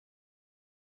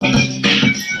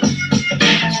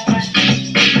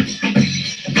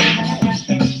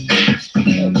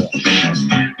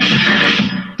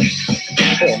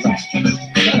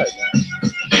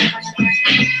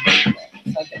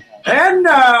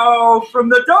now, from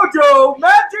the Dojo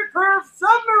Magic Curve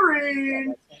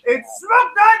Submarine, it's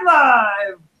Smoke Night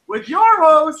Live with your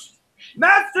host,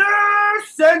 Master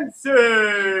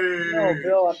Sensei. No,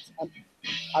 Bill,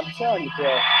 I'm telling you, Bill.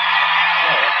 No,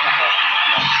 that's not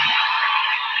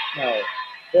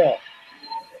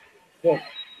happening.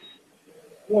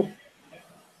 No,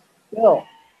 Bill.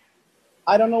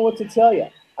 I don't know what to tell you.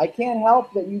 I can't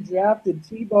help that you drafted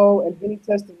Tebow and Vinny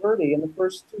Testaverde in the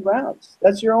first 2 rounds.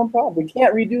 That's your own problem. We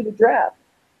can't redo the draft.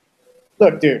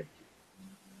 Look, dude.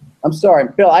 I'm sorry,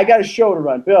 Bill. I got a show to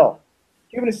run. Bill,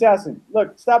 Cuban Assassin.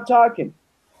 Look, stop talking.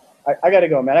 I got to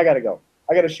go, man. I got to go.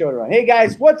 I got a show to run. Hey,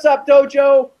 guys, what's up,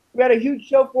 Dojo? We got a huge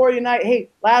show for you tonight. Hey,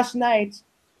 last night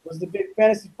was the big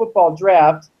fantasy football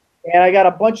draft, and I got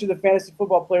a bunch of the fantasy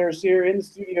football players here in the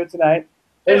studio tonight.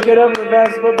 Let's get over the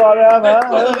fantasy football draft,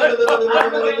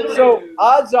 huh? So,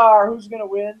 odds are, who's going to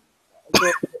win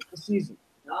the season?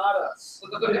 Not us.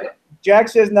 Jack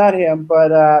says not him,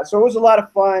 but so it was a lot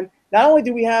of fun. Not only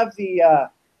did we have the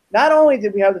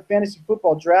fantasy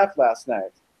football draft last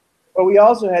night, but we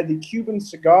also had the Cuban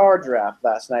cigar draft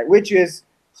last night, which is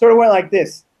sort of went like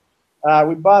this.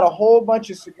 We bought a whole bunch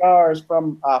of cigars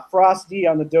from Frost D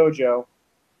on the Dojo,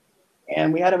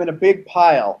 and we had them in a big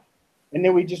pile. And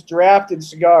then we just drafted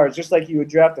cigars just like you would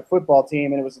draft a football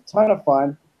team, and it was a ton of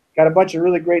fun. Got a bunch of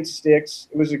really great sticks.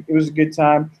 It was a good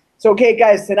time. So, okay,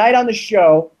 guys, tonight on the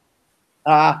show,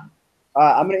 I'm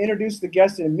going to introduce the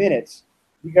guest in a minute.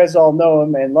 You guys all know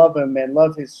him and love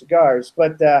his cigars.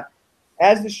 But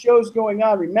as the show's going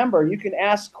on, remember, you can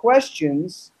ask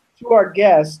questions to our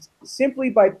guest simply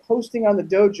by posting on the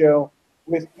Dojo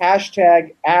with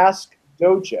hashtag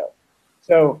AskDojo.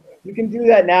 So you can do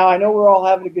that now. I know we're all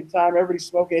having a good time. Everybody's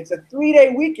smoking. It's a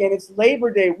 3-day weekend. It's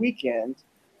Labor Day weekend.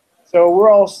 So we're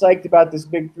all psyched about this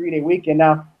big 3-day weekend.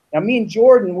 Now, me and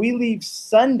Jordan, we leave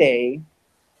Sunday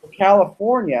for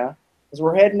California because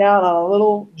we're heading out on a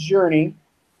little journey.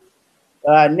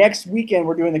 Next weekend,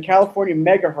 we're doing the California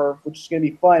Mega Herf, which is going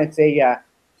to be fun. It's a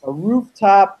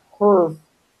rooftop herf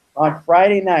on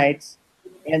Friday nights,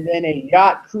 and then a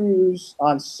yacht cruise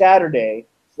on Saturday.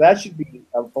 So that should be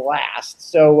a blast.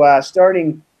 So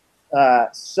starting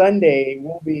Sunday,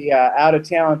 we'll be out of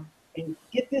town. And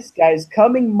get this, guys,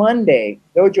 coming Monday,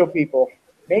 Dojo people,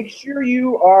 make sure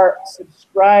you are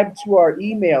subscribed to our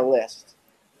email list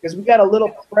because we got a little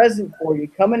present for you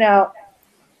coming out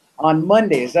on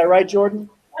Monday. Is that right, Jordan?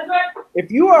 That's right.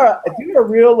 If you're a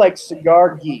real like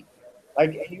cigar geek,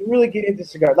 like you really get into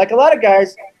cigars, like a lot of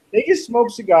guys, they just smoke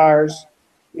cigars,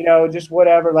 you know, just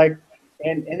whatever, like,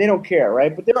 and they don't care,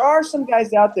 right? But there are some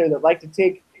guys out there that like to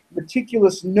take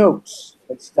meticulous notes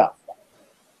and stuff.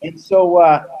 And so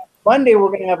Monday we're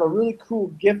going to have a really cool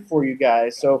gift for you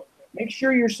guys. So make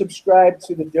sure you're subscribed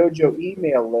to the Dojo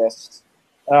email list.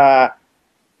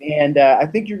 And I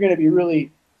think you're going to be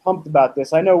really pumped about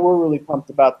this. I know we're really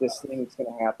pumped about this thing that's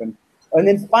going to happen. And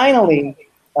then finally,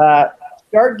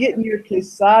 start getting your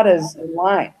quesadas in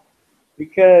line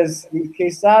because the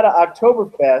Quesada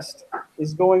Oktoberfest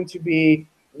is going to be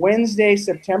Wednesday,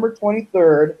 September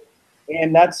 23rd,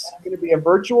 and that's going to be a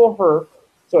virtual herf.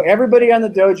 So everybody on the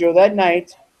Dojo that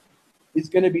night is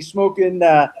going to be smoking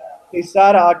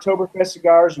Quesada Oktoberfest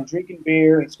cigars and drinking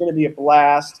beer. It's going to be a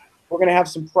blast. We're going to have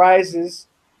some prizes.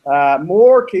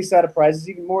 More Quesada prizes,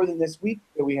 even more than this week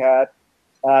that we had,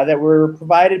 that were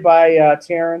provided by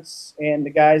Terrence and the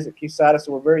guys at Quesada,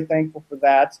 so we're very thankful for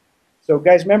that. So,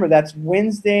 guys, remember, that's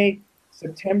Wednesday,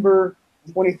 September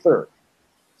 23rd.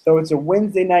 So it's a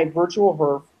Wednesday night virtual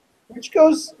herf, which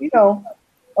goes, you know,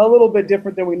 a little bit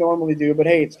different than we normally do, but,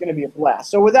 hey, it's going to be a blast.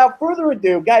 So without further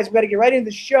ado, guys, we've got to get right into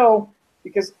the show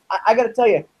because I got to tell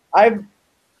you,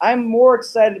 I'm more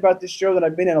excited about this show than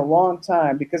I've been in a long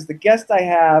time because the guest I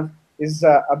have is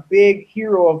a big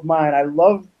hero of mine. I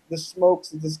love the smokes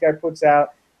that this guy puts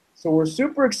out. So we're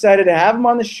super excited to have him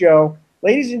on the show.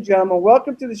 Ladies and gentlemen,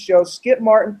 welcome to the show, Skip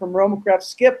Martin from RoMa Craft.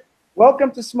 Skip, welcome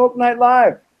to Smoke Night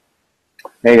Live.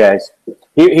 Hey, guys.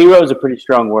 Hero's a pretty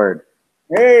strong word.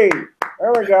 Hey,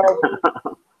 there we go.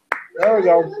 There we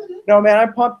go. No, man,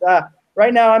 I'm pumped.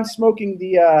 Right now I'm smoking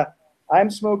the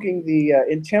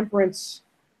Intemperance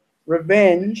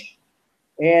Revenge,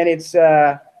 and it's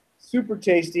super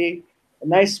tasty, a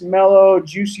nice mellow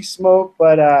juicy smoke,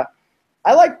 but I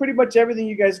like pretty much everything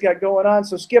you guys got going on.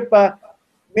 So Skip,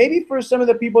 maybe for some of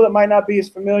the people that might not be as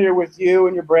familiar with you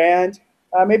and your brand,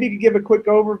 maybe you could give a quick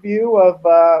overview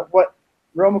of what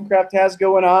RoMa Craft has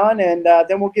going on, and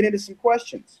then we'll get into some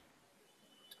questions.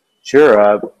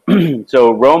 Sure.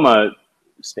 So RoMa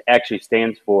actually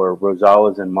stands for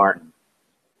Rosales and Martin.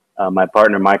 My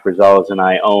partner Mike Rosales and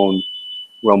I own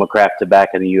RoMa Craft Tobac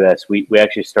in the U.S. We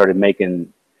actually started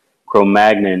making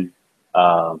Cro-Magnon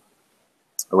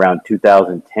around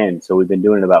 2010. So we've been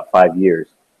doing it about 5 years.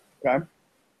 Okay.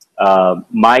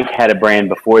 Mike had a brand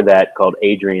before that called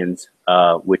Adrian's,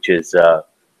 which was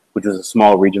a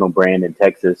small regional brand in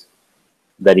Texas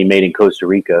that he made in Costa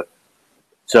Rica.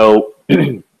 So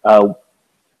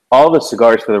all the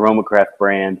cigars for the RoMa Craft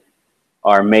brand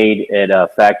are made at a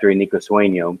factory in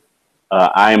Nicosueño.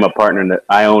 I am a partner.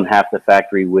 I own half the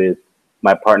factory with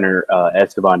my partner,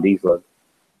 Esteban Diesla,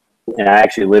 and I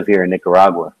actually live here in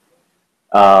Nicaragua.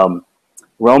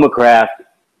 RoMa Craft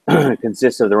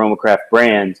consists of the RoMa Craft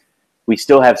brands. We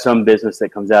still have some business that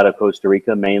comes out of Costa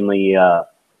Rica, mainly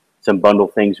some bundle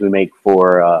things we make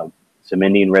for some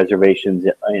Indian reservations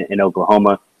in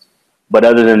Oklahoma. But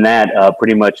other than that,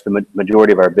 pretty much the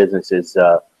majority of our business is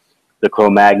the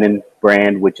Cro-Magnon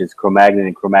brand, which is Cro-Magnon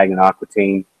and Cro-Magnon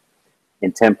Aquitaine.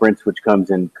 Intemperance, which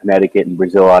comes in Connecticut and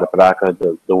Brazil,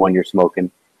 Arapiraca, the one you're smoking.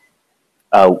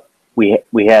 We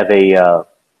have a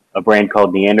brand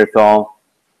called Neanderthal,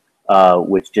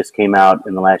 which just came out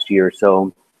in the last year or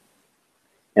so.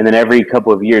 And then every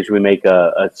couple of years we make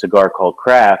a cigar called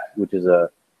Craft, which is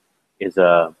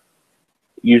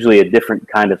usually a different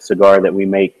kind of cigar that we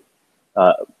make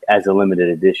as a limited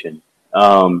edition.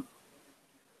 Other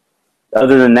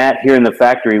than that, here in the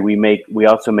factory, we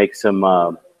also make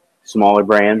some smaller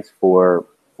brands for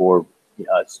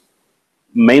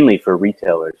mainly for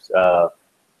retailers.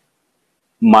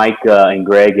 Mike and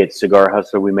Greg at Cigar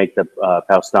Hustler, we make the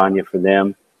Paustania for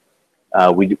them.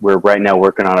 We're right now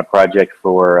working on a project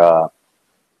for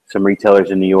some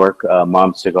retailers in New York,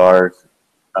 Mom Cigars,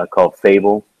 called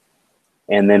Fable.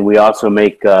 And then we also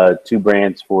make 2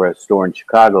 brands for a store in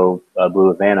Chicago, Blue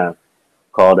Havana,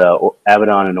 called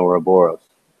Abaddon and Ouroboros.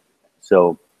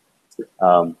 So,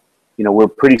 we're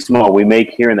pretty small. We make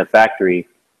here in the factory,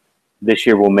 this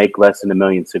year we'll make less than 1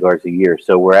 million cigars a year.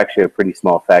 So we're actually a pretty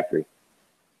small factory.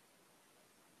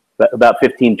 But about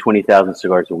 20,000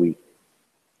 cigars a week.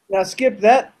 Now, Skip,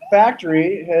 that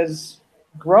factory has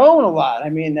grown a lot. I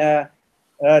mean,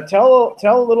 tell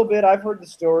a little bit. I've heard the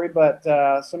story, but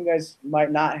some guys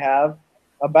might not have,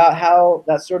 about how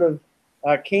that sort of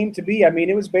came to be. I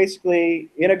mean, it was basically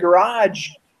in a garage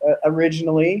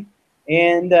originally,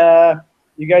 and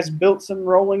you guys built some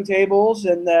rolling tables,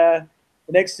 and the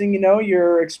next thing you know,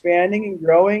 you're expanding and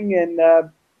growing, and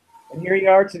here you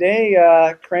are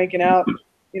today, cranking out.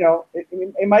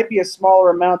 It might be a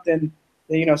smaller amount than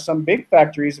some big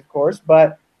factories, of course,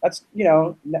 but that's, you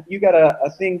got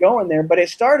a thing going there. But it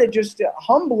started just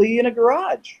humbly in a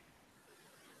garage.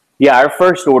 Yeah, our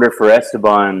first order for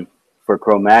Esteban for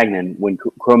Cro-Magnon, when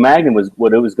Cro-Magnon was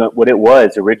what it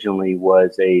was originally,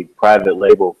 was a private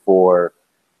label for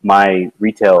my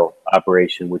retail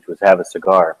operation, which was Have a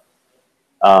Cigar.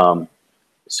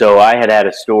 So I had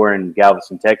a store in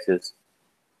Galveston, Texas,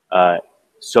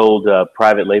 sold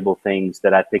private label things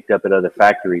that I picked up at other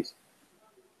factories,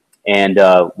 and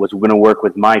was going to work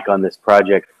with Mike on this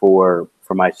project for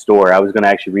my store. I was going to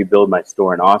actually rebuild my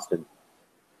store in Austin.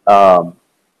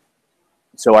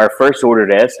 So our first order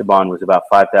to Esteban was about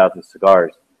 5,000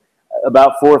 cigars.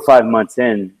 About 4 or 5 months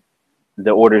in, the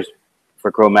orders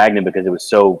for Cro-Magnon, because it was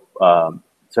so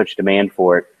such demand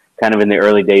for it, kind of in the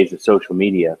early days of social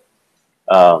media,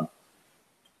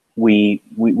 we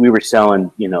were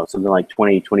selling something like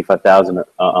 25,000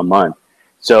 a month.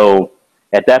 So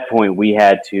at that point, we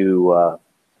had to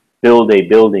build a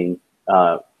building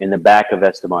in the back of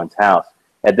Esteban's house.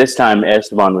 At this time,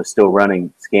 Esteban was still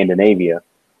running Scandinavia,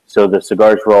 so the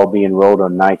cigars were all being rolled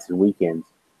on nights and weekends.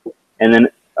 And then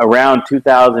around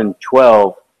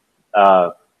 2012,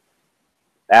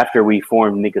 after we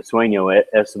formed Nicosueño,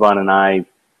 Esteban and I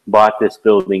bought this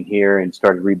building here and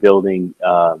started rebuilding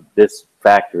this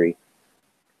factory.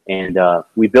 And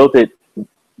we built it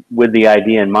with the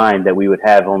idea in mind that we would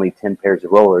have only 10 pairs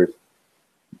of rollers,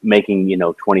 making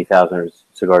 20,000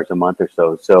 cigars a month or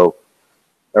so,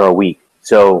 or a week.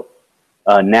 So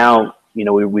now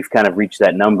we've kind of reached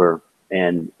that number,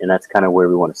 and that's kind of where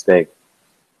we want to stay.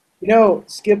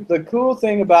 Skip, the cool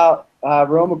thing about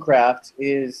RoMa Craft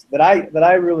is that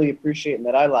I really appreciate and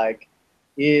that I like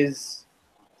is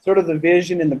sort of the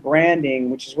vision and the branding,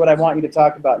 which is what I want you to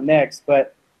talk about next.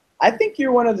 But I think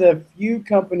you're one of the few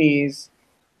companies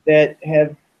that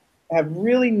have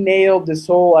really nailed this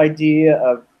whole idea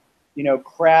of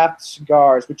craft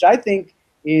cigars, which I think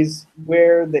is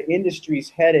where the industry's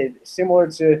headed, similar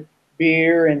to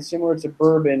beer and similar to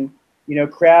bourbon.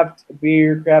 Craft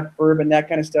beer, craft bourbon, that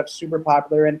kind of stuff, super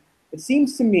popular. And it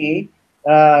seems to me,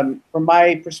 from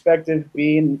my perspective,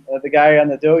 being the guy on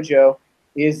the dojo,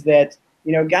 is that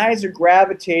guys are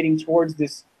gravitating towards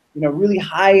this really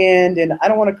high end, and I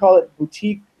don't want to call it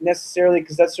boutique necessarily,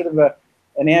 because that's sort of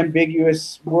an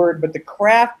ambiguous word, but the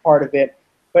craft part of it.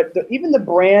 But even the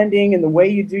branding and the way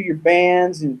you do your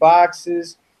bands and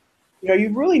boxes, you know,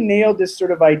 you've really nailed this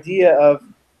sort of idea of,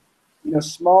 you know,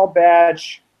 small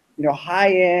batch, you know,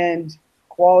 high end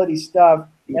quality stuff.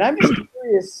 And I'm just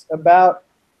curious about,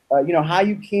 you know, how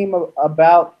you came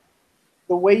about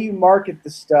the way you market the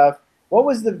stuff. What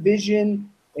was the vision?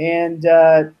 And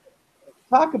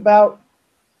talk about,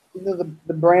 you know,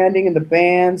 the branding and the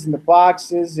bands and the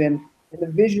boxes and the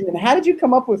vision. And how did you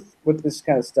come up with this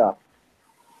kind of stuff?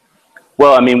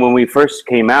 Well, I mean, when we first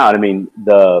came out, I mean,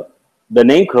 the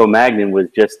name Cro-Magnon was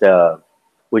just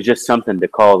something to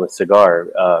call the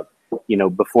cigar. You know,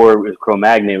 before it was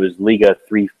Cro-Magnon, it was Liga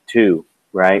 3-2,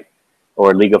 right,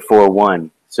 or Liga 4-1.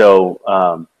 So,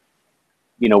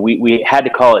 you know, we had to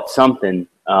call it something.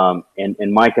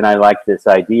 And Mike and I liked this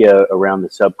idea around the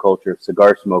subculture of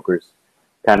cigar smokers,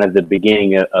 kind of the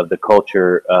beginning of the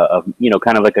culture of, you know,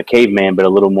 kind of like a caveman, but a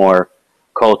little more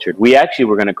cultured. We actually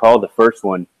were going to call the first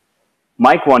one.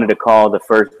 Mike wanted to call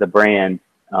the brand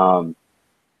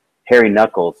Hairy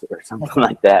Knuckles or something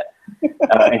like that,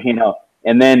 you know.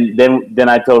 And then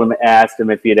I told him, asked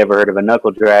him if he had ever heard of a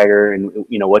knuckle dragger, and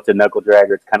you know, what's a knuckle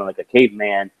dragger? It's kind of like a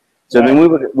caveman. So then we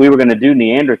were going to do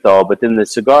Neanderthal, but then the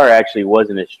cigar actually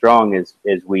wasn't as strong as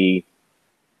we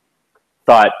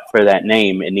thought for that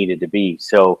name it needed to be.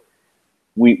 So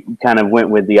we kind of went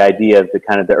with the idea of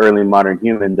the early modern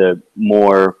human, the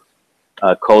more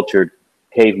cultured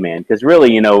caveman, because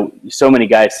really, you know, so many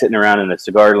guys sitting around in a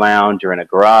cigar lounge or in a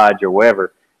garage or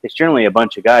wherever, it's generally a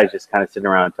bunch of guys just kind of sitting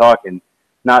around talking,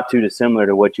 not too dissimilar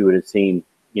to what you would have seen,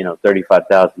 you know,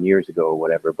 35,000 years ago or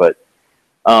whatever. But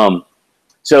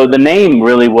so the name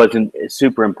really wasn't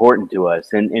super important to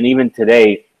us, and even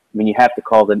today, I mean, you have to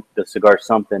call the cigar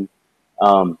something.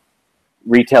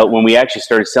 Retail, when we actually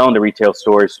started selling to retail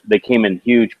stores, they came in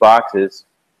huge boxes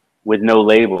with no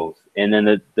labels, and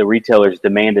then the retailers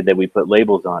demanded that we put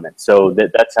labels on it. So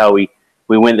that's how we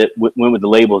went with the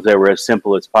labels that were as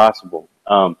simple as possible.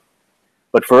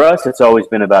 But for us, it's always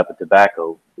been about the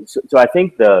tobacco. So I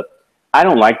think I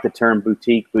don't like the term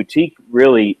boutique.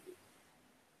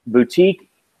 Boutique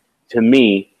to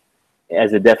me,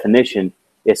 as a definition,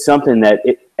 is something that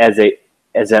it's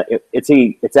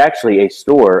actually a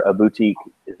store. A boutique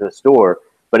is a store,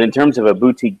 but in terms of a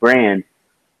boutique brand,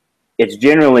 it's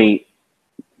generally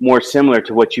more similar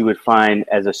to what you would find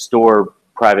as a store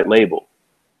private label.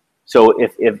 So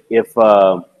if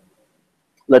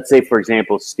let's say, for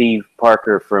example, Steve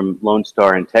Parker from Lone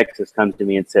Star in Texas comes to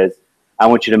me and says, I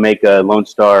want you to make a Lone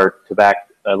Star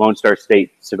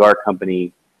State Cigar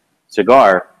Company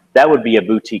cigar, that would be a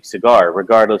boutique cigar,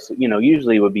 regardless. You know,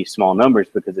 usually it would be small numbers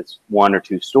because it's one or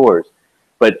two stores.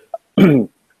 But in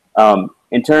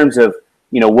terms of,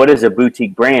 you know, what is a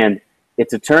boutique brand,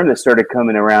 it's a term that started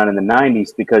coming around in the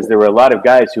 90s because there were a lot of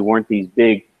guys who weren't these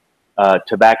big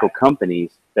tobacco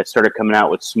companies that started coming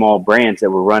out with small brands that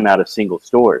were run out of single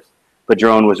stores.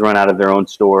 Padron was run out of their own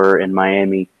store in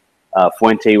Miami.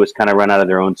 Fuente was kind of run out of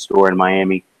their own store in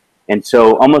Miami. And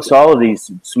so almost all of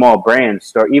these small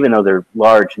brands even though they're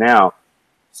large now,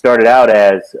 started out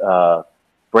as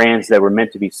brands that were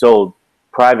meant to be sold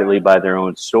privately by their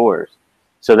own stores.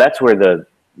 So that's where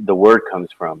the word comes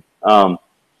from.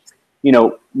 You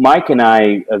know, Mike and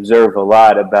I observe a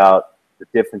lot about the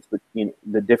difference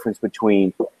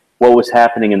between what was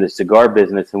happening in the cigar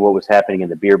business and what was happening in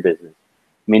the beer business.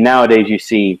 I mean, nowadays you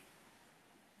see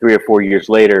 3 or 4 years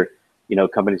later, you know,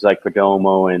 companies like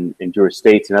Perdomo and Drew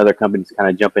Estates and other companies kind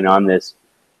of jumping on this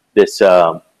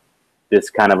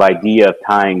kind of idea of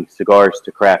tying cigars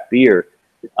to craft beer.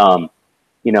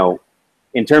 You know,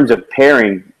 in terms of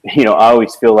pairing, you know, I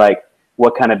always feel like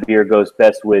what kind of beer goes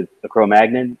best with a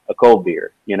Cro-Magnon? A cold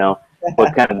beer, you know.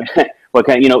 What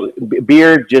kind, you know,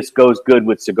 beer just goes good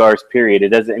with cigars, period. It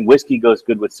doesn't, and whiskey goes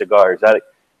good with cigars.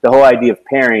 The whole idea of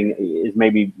pairing is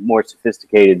maybe more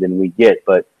sophisticated than we get,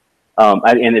 but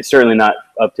and it's certainly not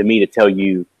up to me to tell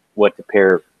you what to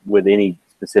pair with any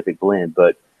specific blend.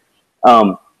 But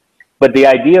the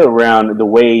idea around the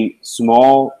way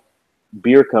small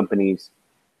beer companies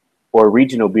or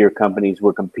regional beer companies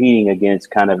were competing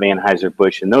against kind of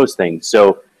Anheuser-Busch and those things.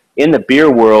 So in the beer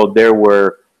world, there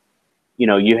were, you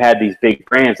know, you had these big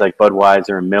brands like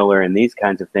Budweiser and Miller and these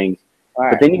kinds of things.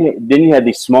 Right. But then you had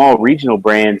these small regional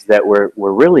brands that were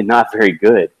really not very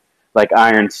good, like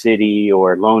Iron City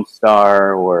or Lone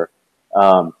Star, or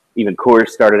even Coors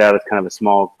started out as kind of a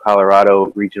small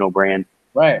Colorado regional brand.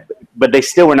 Right. But they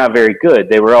still were not very good.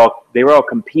 They were all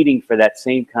competing for that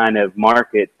same kind of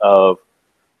market of,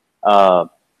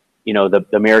 you know, the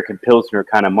American Pilsner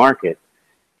kind of market,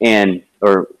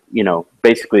 or, you know,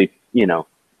 basically, you know,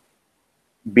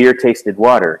 beer tasted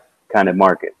water kind of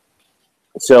market.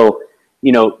 So,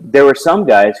 you know, there were some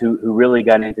guys who really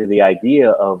got into the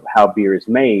idea of how beer is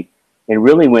made and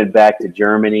really went back to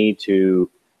Germany, to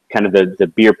kind of the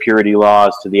beer purity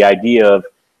laws, to the idea of,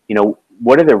 you know,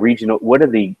 what are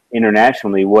the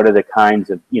internationally, what are the kinds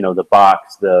of, you know, the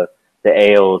bocks, the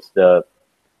ales, the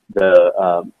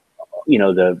you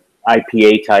know, the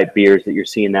IPA type beers that you're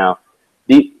seeing now,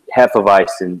 the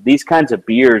Hefeweizen, these kinds of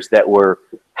beers that were,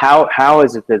 how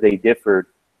is it that they differed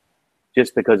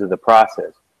just because of the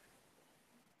process?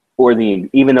 Or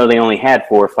even though they only had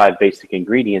 4 or 5 basic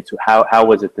ingredients, how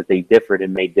was it that they differed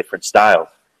and made different styles?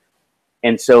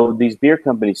 And so these beer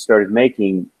companies started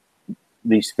making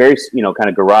these very, you know, kind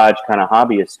of garage kind of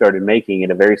hobbyists started making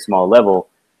at a very small level,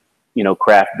 you know,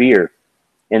 craft beer.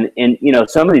 And you know,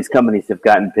 some of these companies have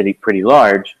gotten pretty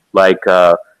large, like,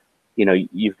 you know,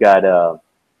 you've got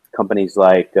companies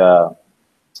like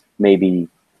maybe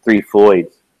Three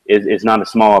Floyds is not a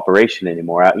small operation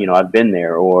anymore. You know, I've been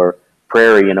there. Or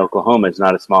Prairie in Oklahoma is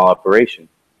not a small operation.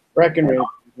 Breckenridge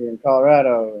in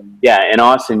Colorado. Yeah, in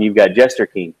Austin you've got Jester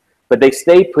King, but they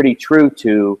stay pretty true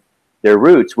to their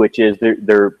roots, which is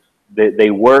they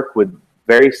work with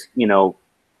very, you know,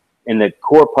 in the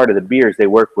core part of the beers, they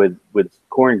work with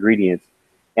core ingredients,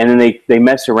 and then they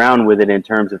mess around with it in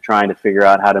terms of trying to figure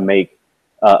out how to make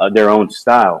their own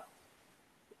style.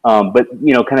 But,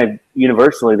 you know, kind of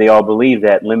universally, they all believe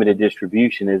that limited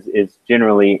distribution is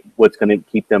generally what's going to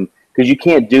keep them, because you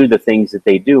can't do the things that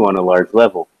they do on a large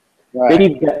level.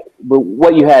 Right. But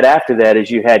what you had after that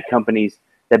is you had companies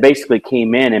that basically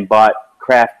came in and bought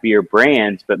craft beer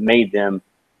brands, but made them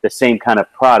the same kind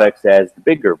of products as the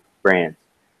bigger brands.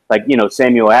 Like, you know,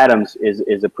 Samuel Adams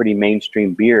is a pretty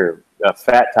mainstream beer.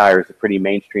 Fat Tire is a pretty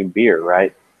mainstream beer,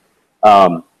 right?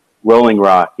 Rolling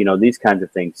Rock, you know, these kinds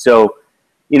of things. So,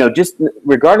 you know, just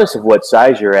regardless of what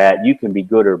size you're at, you can be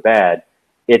good or bad.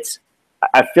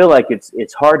 I feel like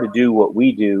it's hard to do what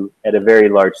we do at a very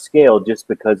large scale just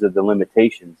because of the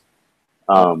limitations.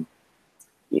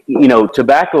 You know,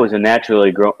 tobacco is a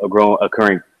naturally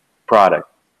occurring product.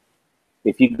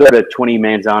 If you go to 20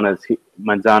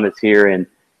 manzanas here in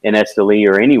Esteli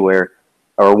or anywhere,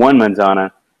 or one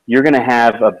manzana, you're going to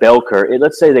have a bell curve.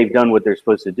 Let's say they've done what they're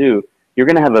supposed to do. You're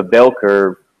going to have a bell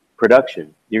curve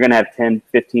production. You're going to have 10,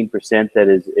 15% that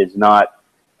is not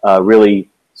really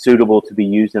suitable to be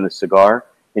used in a cigar.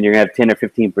 And you're going to have 10 or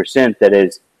 15% that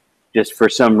is just for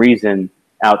some reason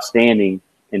outstanding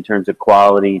in terms of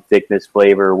quality, thickness,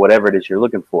 flavor, whatever it is you're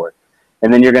looking for.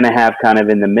 And then you're going to have kind of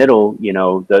in the middle, you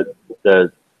know,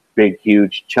 the big,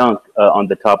 huge chunk on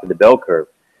the top of the bell curve.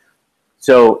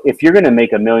 So if you're going to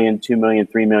make 1 million, 2 million,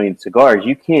 3 million cigars,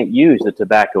 you can't use the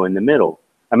tobacco in the middle.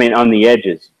 I mean, on the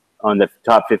edges, on the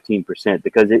top 15%,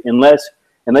 because unless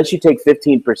you take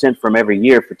 15% from every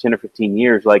year for 10 or 15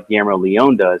 years, like Guillermo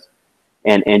Leon does,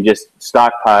 and just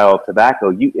stockpile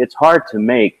tobacco, it's hard to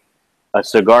make a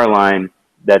cigar line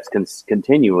that's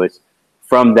continuous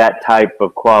from that type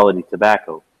of quality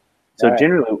tobacco. So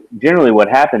right. generally what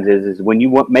happens is when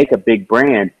you make a big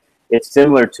brand, it's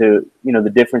similar to, you know, the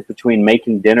difference between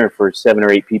making dinner for 7 or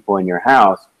 8 people in your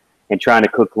house and trying to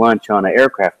cook lunch on an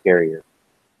aircraft carrier.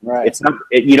 Right. It's not,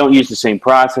 you don't use the same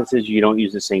processes, you don't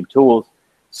use the same tools.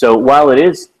 So while it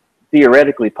is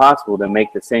theoretically possible to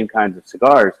make the same kinds of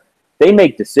cigars, they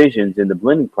make decisions in the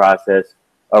blending process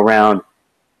around,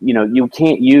 you know, you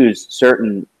can't use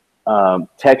certain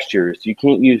textures, you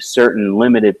can't use certain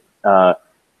limited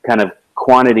kind of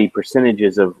quantity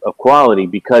percentages of quality,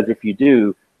 because if you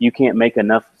do, you can't make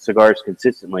enough cigars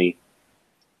consistently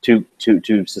to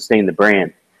sustain the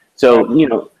brand. So, you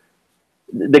know,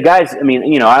 the guys, I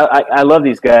mean, you know, I love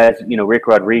these guys, you know, Rick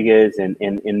Rodriguez, and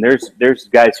there's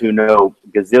guys who know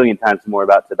gazillion times more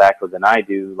about tobacco than I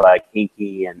do, like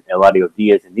Hinky and Eladio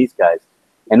Diaz and these guys.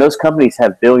 And those companies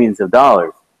have billions of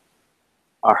dollars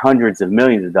or hundreds of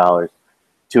millions of dollars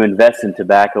to invest in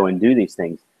tobacco and do these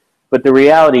things. But the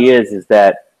reality is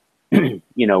that,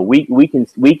 you know, we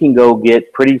can go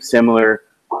get pretty similar.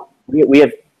 We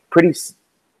have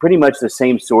pretty much the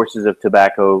same sources of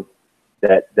tobacco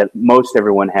that most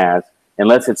everyone has,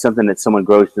 unless it's something that someone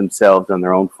grows themselves on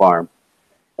their own farm.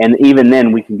 And even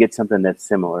then, we can get something that's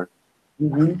similar.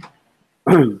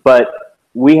 Mm-hmm. But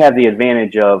we have the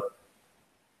advantage of,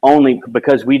 only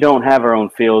because we don't have our own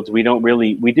fields, we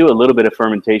do a little bit of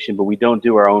fermentation, but we don't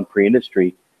do our own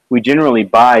pre-industry. We generally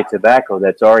buy tobacco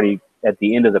that's already at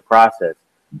the end of the process.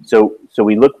 So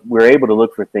we're able to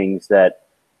look for things that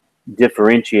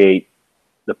differentiate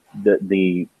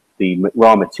the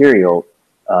raw material,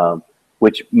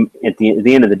 which at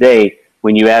the end of the day,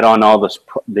 when you add on all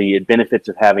the benefits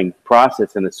of having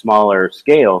process in a smaller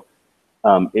scale,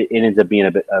 it ends up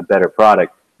being a better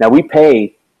product. Now, we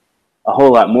pay a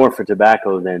whole lot more for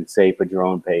tobacco than, say,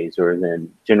 Padron pays or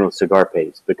than General Cigar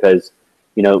pays, because,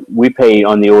 you know, we pay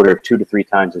on the order of 2 to 3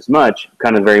 times as much,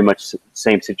 kind of very much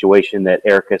same situation that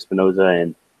Eric Espinoza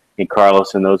and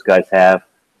Carlos and those guys have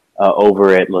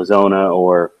over at La Zona,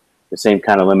 or the same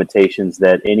kind of limitations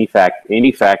that any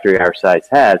factory our size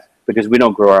has, because we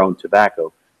don't grow our own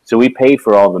tobacco. So we pay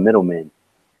for all the middlemen.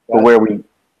 But where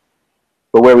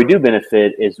we do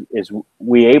benefit is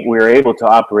we're able to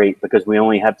operate, because we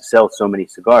only have to sell so many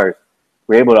cigars.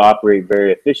 We're able to operate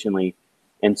very efficiently,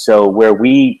 and so where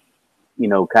we, you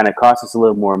know, kind of cost us a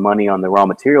little more money on the raw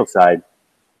material side,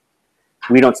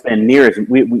 we don't spend near as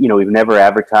we've never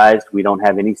advertised. We don't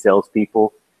have any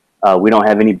salespeople. We don't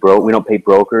have any we don't pay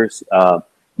brokers.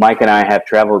 Mike and I have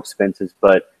travel expenses,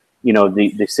 but you know,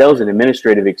 the sales and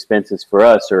administrative expenses for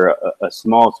us are a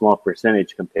small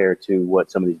percentage compared to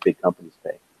what some of these big companies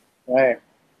pay. Right.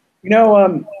 You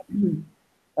know,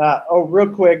 real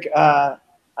quick, I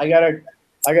got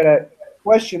a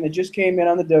question that just came in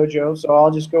on the dojo, so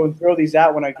I'll just go and throw these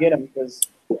out when I get them, because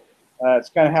it's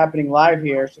kind of happening live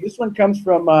here. So this one comes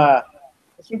from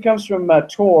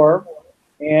Tor,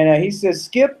 and he says,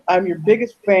 "Skip, I'm your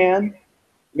biggest fan.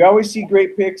 We always see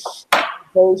great pics,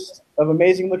 posts of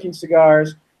amazing looking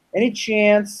cigars. Any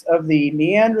chance of the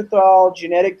Neanderthal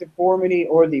genetic deformity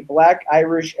or the Black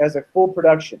Irish as a full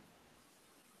production?"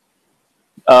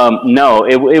 No,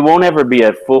 it won't ever be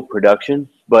a full production.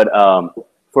 But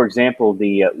for example,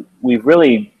 we've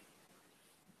really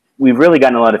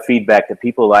gotten a lot of feedback that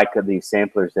people like these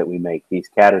samplers that we make, these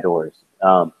catadors.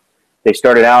 They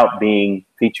started out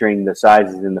featuring the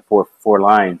sizes in the four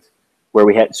lines, where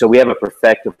we have a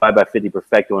Perfecto 5x50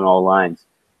 Perfecto in all lines.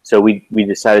 So we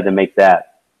decided to make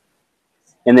that.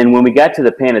 And then when we got to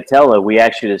the Panatella, we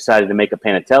actually decided to make a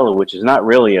Panatella, which is not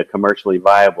really a commercially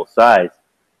viable size,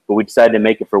 but we decided to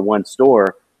make it for one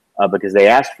store because they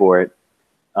asked for it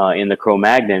in the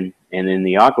Cro-Magnon and in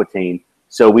the Aquitaine.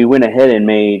 So we went ahead and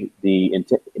made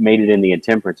it in the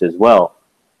Intemperance as well.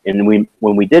 And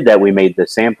when we did that, we made the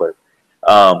sampler.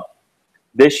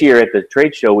 This year at the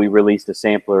trade show, we released a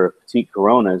sampler of Petite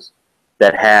Coronas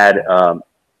that had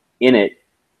in it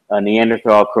a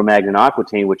Neanderthal, Cro-Magnon,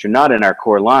 Aquitaine, which are not in our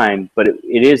core line, but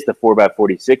it is the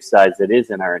 4x46 size that is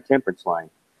in our Intemperance line.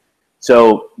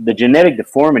 So the genetic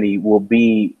deformity will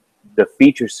be the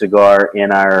feature cigar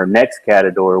in our next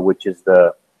catador, which is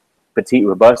the Petite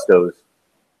Robustos.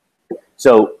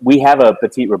 So we have a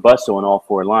Petite Robusto in all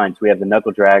 4 lines. We have the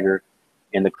Knuckle Dragger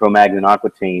and the Cro-Magnon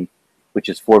Aquitaine, which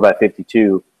is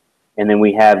 4x52. And then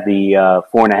we have the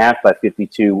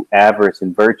 4.5x52 Avarice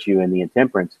and Virtue in the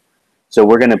Intemperance. So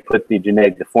we're going to put the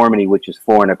genetic deformity, which is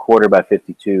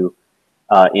 4.25x52,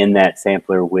 in that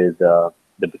sampler with the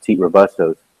Petite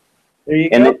Robustos. There you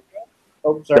go.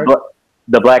 Oh, sorry.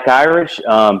 The Black Irish,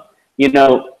 you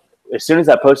know, as soon as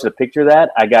I posted a picture of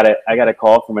that, I got a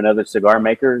call from another cigar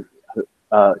maker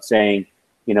saying,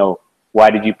 you know, why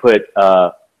did you put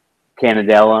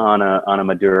Canadella on a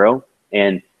Maduro?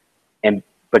 And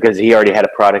because he already had a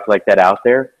product like that out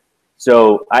there.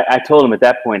 So I told him at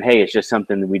that point, hey, it's just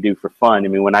something that we do for fun. I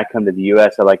mean, when I come to the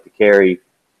U.S., I like to carry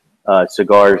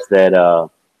cigars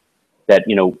that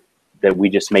you know, that we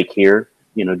just make here,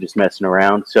 you know, just messing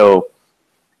around. So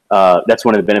that's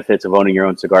one of the benefits of owning your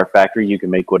own cigar factory. You can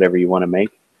make whatever you want to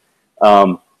make.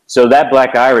 So that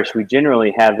Black Irish, we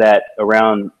generally have that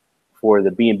around for the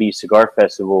B&B Cigar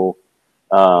Festival,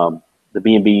 the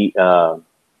B&B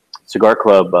Cigar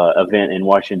Club event in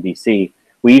Washington, D.C.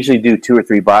 We usually do 2 or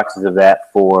 3 boxes of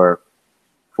that for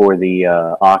the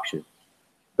auction.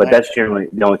 But that's generally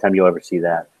the only time you'll ever see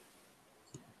that.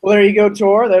 Well, there you go,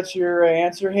 Tor. That's your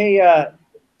answer. Hey,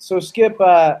 so Skip,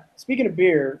 speaking of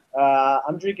beer,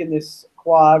 I'm drinking this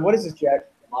quad. What is this, Jack?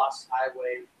 Lost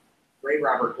Highway Grave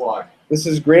Robber Quad. This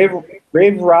is Grave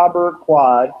Robber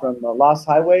Quad from Lost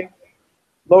Highway.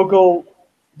 Local.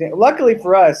 Luckily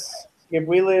for us, if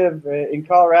we live in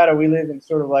Colorado, we live in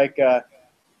sort of like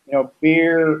you know,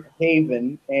 beer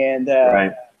haven, and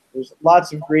Right. There's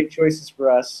lots of great choices for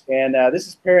us. And this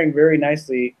is pairing very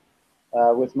nicely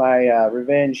with my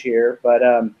Revenge here. But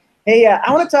hey,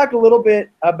 I want to talk a little bit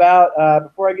about,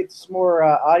 before I get to some more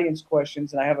audience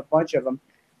questions, and I have a bunch of them,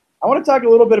 I want to talk a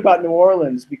little bit about New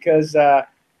Orleans, because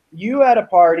you had a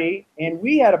party and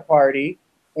we had a party,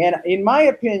 and in my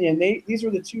opinion, these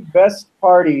were the 2 best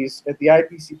parties at the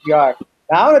IPCPR.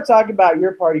 Now I want to talk about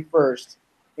your party first.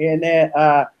 And then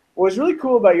what was really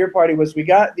cool about your party was we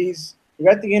got the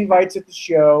invites at the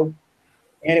show,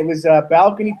 and it was a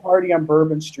balcony party on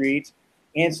Bourbon Street.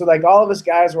 And so like all of us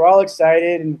guys were all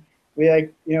excited, and we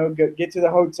like, you know, get to the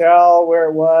hotel where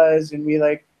it was, and we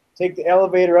like take the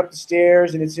elevator up the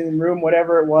stairs, and it's in the room,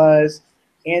 whatever it was.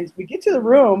 And we get to the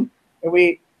room, and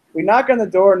we knock on the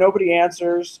door, nobody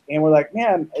answers, and we're like,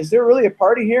 man, is there really a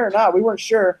party here or not? We weren't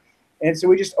sure. And so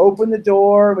we just open the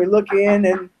door, we look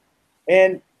in,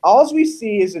 and all we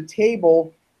see is a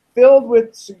table filled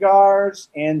with cigars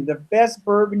and the best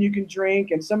bourbon you can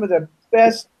drink and some of the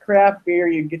best craft beer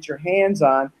you can get your hands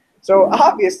on. So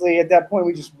obviously at that point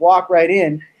we just walk right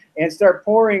in and start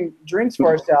pouring drinks for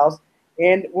ourselves.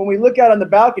 And when we look out on the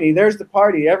balcony, there's the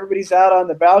party. Everybody's out on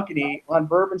the balcony on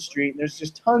Bourbon Street, and there's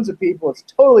just tons of people. It's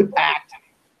totally packed.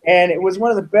 And it was one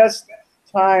of the best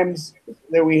times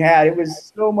that we had. It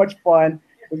was so much fun.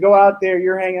 We go out there,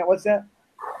 you're hanging out. What's that?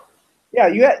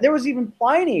 Yeah, there was even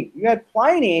Pliny. You had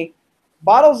Pliny,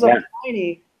 bottles of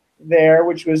Pliny there,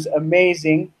 which was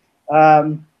amazing.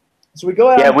 So we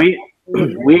go out. Yeah,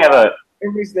 we have a.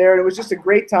 Everybody's there, and it was just a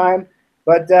great time.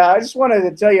 But I just wanted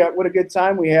to tell you what a good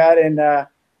time we had, and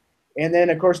then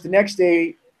of course the next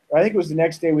day, I think it was the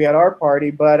next day, we had our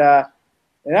party. But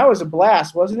and that was a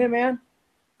blast, wasn't it, man?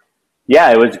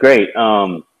 Yeah, it was great.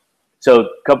 So a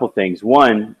couple things.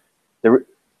 One, the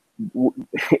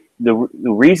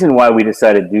reason why we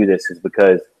decided to do this is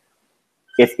because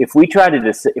if we tried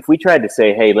to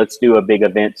say, hey, let's do a big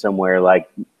event somewhere like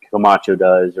Camacho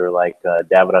does or like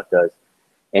Davidoff does,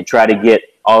 and try to get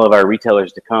all of our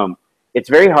retailers to come, it's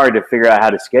very hard to figure out how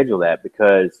to schedule that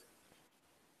because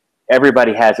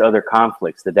everybody has other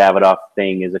conflicts. The Davidoff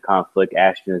thing is a conflict.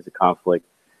 Ashton is a conflict.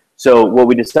 So what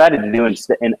we decided to do,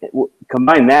 and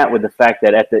combine that with the fact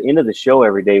that at the end of the show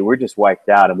every day, we're just wiped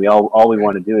out, and all we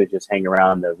want to do is just hang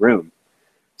around the room.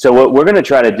 So what we're going to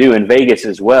try to do in Vegas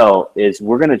as well is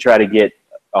we're going to try to get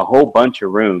a whole bunch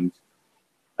of rooms.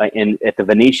 And at the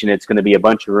Venetian, it's going to be a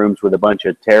bunch of rooms with a bunch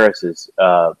of terraces,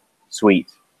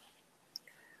 suites.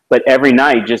 But every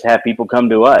night, just have people come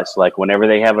to us. Like whenever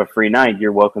they have a free night,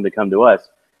 you're welcome to come to us.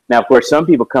 Now, of course, some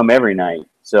people come every night.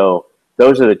 So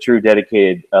those are the true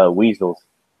dedicated weasels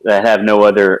that have no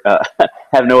other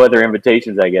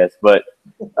invitations, I guess. But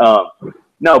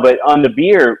no, but on the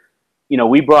beer,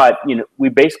 we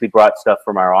basically brought stuff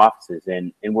from our offices,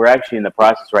 and we're actually in the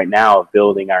process right now of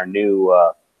building our new.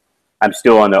 I'm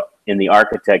still in the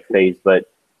architect phase,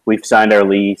 but we've signed our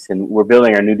lease, and we're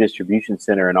building our new distribution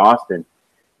center in Austin.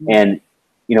 And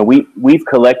we've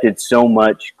collected so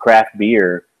much craft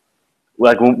beer.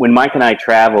 Like when Mike and I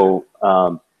travel,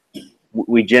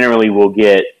 we generally will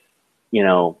get $500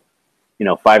 or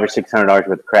 $600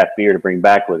 worth of craft beer to bring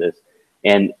back with us.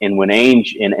 And when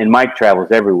Ainge and Mike travels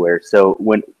everywhere, so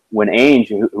when Ainge,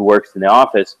 who works in the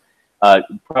office,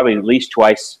 probably at least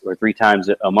twice or three times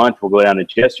a month, we'll go down to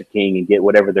Jester King and get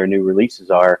whatever their new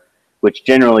releases are. Which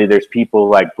generally there's people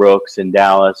like Brooks in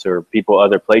Dallas or people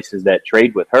other places that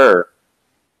trade with her.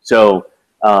 So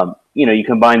you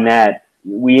combine that,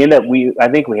 I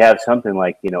think we have something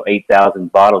like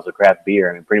 8,000 bottles of craft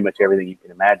beer. I mean, pretty much everything you can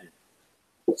imagine.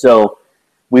 So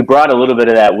we brought a little bit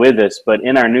of that with us, but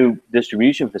in our new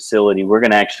distribution facility, we're going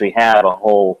to actually have a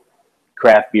whole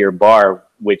craft beer bar.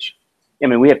 Which, I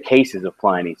mean, we have cases of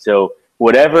Pliny. So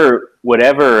whatever.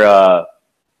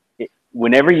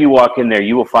 Whenever you walk in there,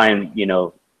 you will find,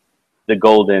 the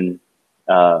golden,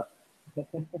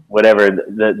 whatever,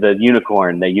 the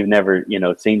unicorn that you've never,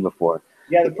 seen before.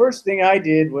 Yeah, the first thing I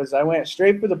did was I went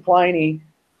straight for the Pliny,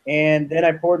 and then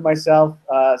I poured myself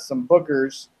some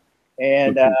Bookers,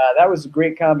 and that was a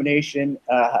great combination.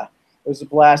 It was a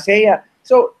blast. Hey,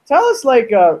 so tell us,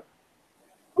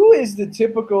 who is the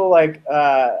typical,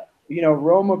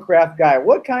 RoMa Craft guy?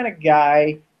 What kind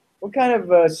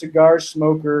of cigar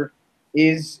smoker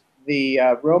is the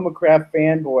RoMa Craft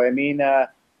fanboy? I mean,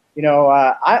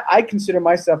 I consider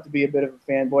myself to be a bit of a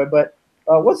fanboy, but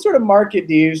what sort of market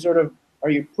are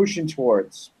you pushing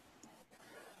towards?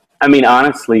 I mean,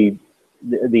 honestly,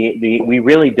 we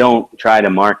really don't try to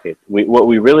market. What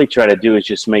we really try to do is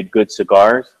just make good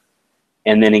cigars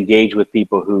and then engage with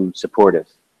people who support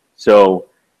us. So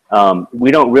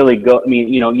we don't really go, I mean,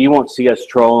 you won't see us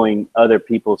trolling other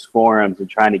people's forums and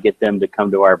trying to get them to come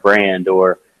to our brand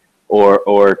or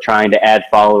trying to add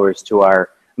followers to I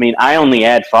I only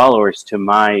add followers to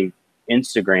my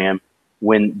Instagram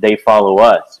when they follow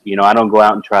us. I don't go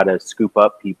out and try to scoop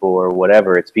up people or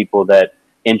whatever. It's people that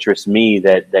interest me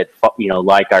that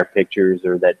like our pictures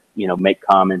or that, make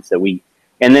comments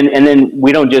and then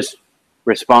we don't just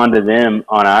respond to them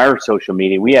on our social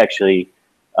media. We actually,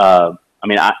 I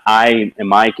and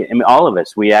Mike, all of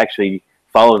us, we actually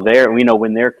follow we know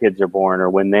when their kids are born or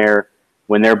when their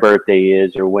birthday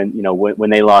is, or when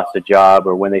they lost a job,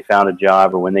 or when they found a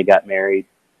job, or when they got married.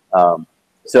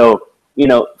 So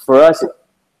for us,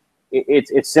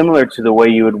 it's similar to the way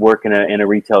you would work in a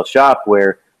retail shop,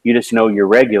 where You just know your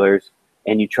regulars,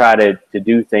 and you try to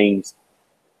do things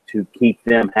to keep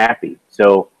them happy.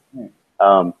 So,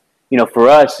 you know, for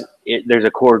us, there's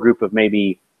a core group of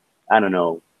maybe, I don't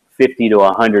know, 50 to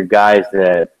 100 guys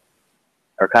that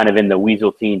are kind of in the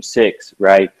Weasel Team 6,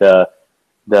 right? The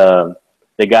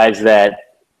guys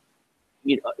that,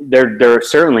 you know, they're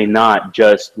certainly not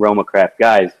just RoMa Craft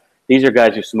guys. These are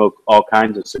guys who smoke all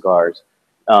kinds of cigars.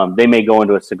 They may go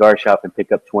into a cigar shop and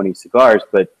pick up 20 cigars,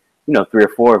 but you know, 3 or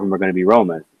 4 of them are going to be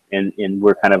RoMas, and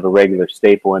we're kind of a regular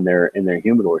staple in their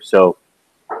humidor. So,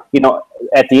 you know,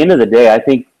 at the end of the day, I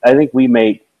think we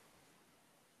make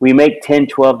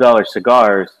 $10-12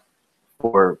 cigars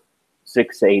for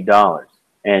 $6 to $8,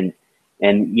 and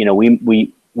you know,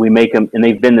 we make them, and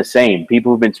they've been the same.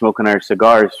 People who've been smoking our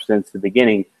cigars since the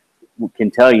beginning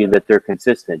can tell you that they're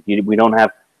consistent. We don't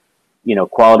have, you know,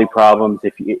 quality problems.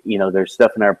 If you know, there's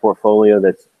stuff in our portfolio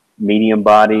that's medium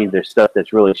body, there's stuff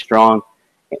that's really strong,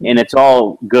 and it's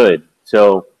all good.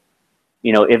 So,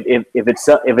 you know, if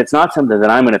it's not something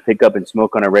that I'm going to pick up and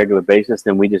smoke on a regular basis,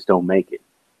 then we just don't make it.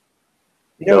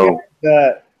 You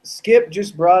know, Skip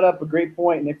just brought up a great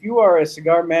point, and if you are a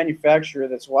cigar manufacturer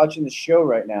that's watching the show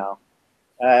right now,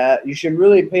 you should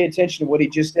really pay attention to what he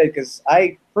just said, because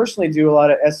I personally do a lot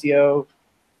of SEO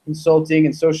consulting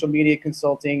and social media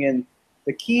consulting, and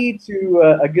the key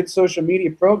to a good social media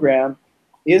program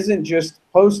isn't just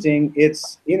posting,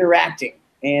 it's interacting.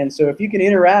 And so if you can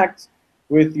interact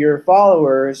with your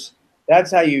followers,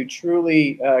 that's how you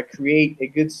truly create a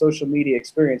good social media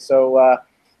experience. So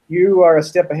you are a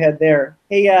step ahead there.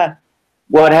 Hey,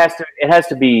 well, it has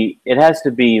to be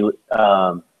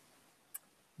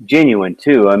genuine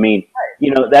too. I mean,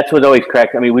 you know, that's what's always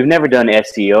cracked. I mean, we've never done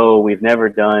SEO, we've never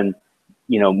done,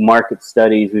 you know, market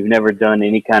studies, we've never done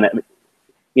any kind of,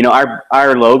 you know,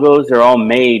 our logos are all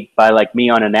made by like me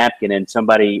on a napkin and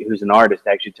somebody who's an artist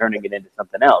actually turning it into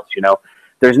something else. You know,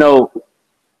 there's no,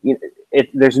 you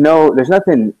know, there's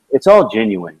nothing. It's all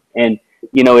genuine. And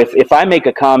you know, if I make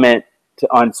a comment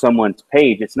on someone's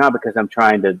page, it's not because I'm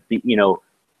trying to be, you know,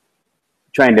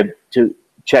 trying to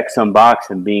check some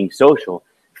box and being social.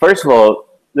 First of all,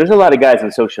 there's a lot of guys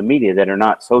on social media that are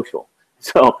not social.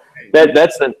 So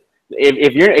that's the.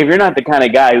 If you're not the kind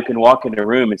of guy who can walk in a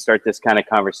room and start this kind of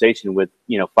conversation with,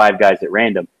 you know, 5 guys at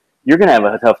random, you're gonna have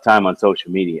a tough time on social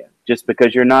media just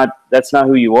because you're not. That's not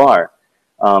who you are.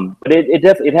 But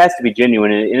it has to be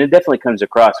genuine, and it definitely comes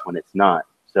across when it's not.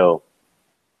 So,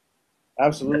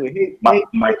 absolutely. My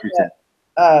 2 cents.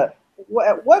 At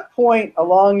what point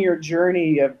along your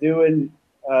journey of doing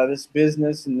this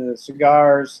business and the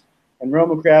cigars and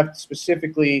RoMa Craft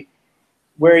specifically,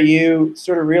 where you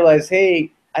sort of realize,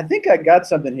 hey, I think I got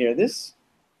something here. This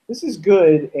is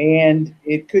good, and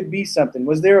it could be something.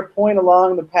 Was there a point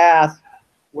along the path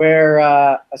where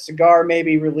a cigar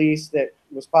maybe released that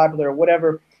was popular or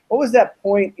whatever? What was that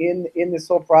point in this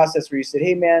whole process where you said,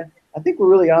 hey, man, I think we're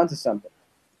really onto something?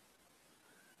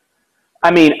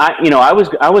 I mean, I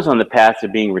was on the path to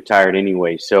being retired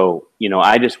anyway, so you know,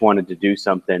 I just wanted to do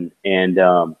something, and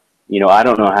you know, I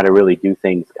don't know how to really do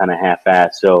things kind of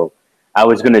half-assed, so I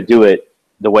was going to do it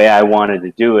the way I wanted to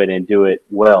do it and do it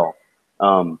well,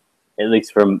 at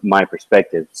least from my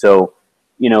perspective. So,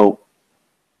 you know,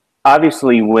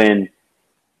 obviously when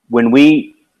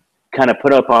we kind of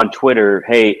put up on Twitter,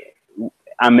 hey,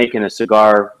 I'm making a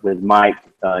cigar with Mike,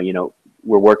 you know,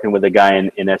 we're working with a guy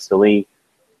in Esteli,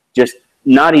 just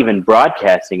not even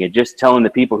broadcasting it, just telling the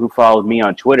people who followed me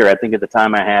on Twitter. I think at the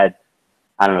time I had,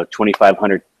 I don't know,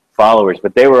 2,500 followers,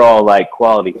 but they were all like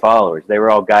quality followers. They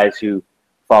were all guys who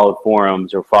followed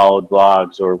forums or followed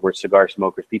blogs or were cigar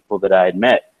smokers, people that I had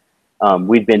met.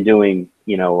 We'd been doing,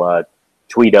 you know,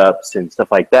 tweet ups and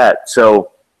stuff like that.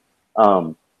 So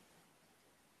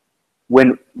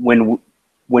when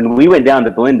we went down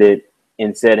to blend it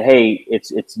and said, hey,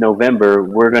 it's November,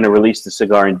 we're going to release the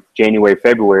cigar in January,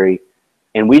 February,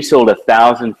 and we sold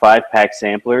 1,000 5-pack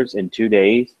samplers in 2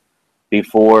 days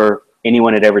before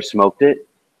anyone had ever smoked it.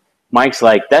 Mike's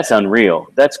like, that's unreal.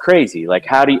 That's crazy. Like,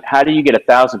 how do you get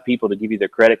 1,000 people to give you their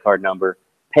credit card number,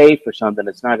 pay for something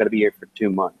that's not going to be here for 2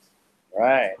 months?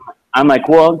 Right. I'm like,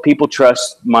 well, people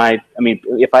trust I mean,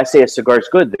 if I say a cigar's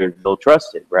good, they'll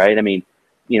trust it, right? I mean,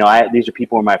 you know, these are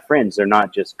people who are my friends. They're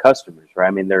not just customers, right?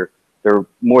 I mean, they're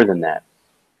more than that.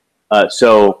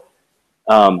 So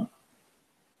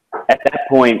at that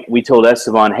point, we told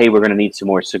Esteban, hey, we're going to need some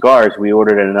more cigars. We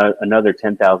ordered another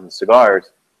 10,000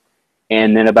 cigars.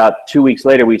 And then about 2 weeks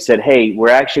later, we said, hey,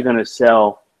 we're actually going to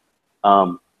sell,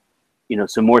 you know,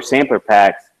 some more sampler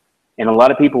packs. And a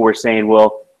lot of people were saying,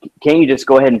 well, can't you just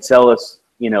go ahead and sell us,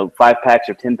 you know, 5 packs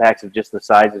or 10 packs of just the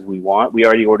sizes we want? We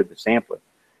already ordered the sampler.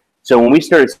 So when we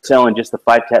started selling just the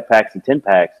 5-packs and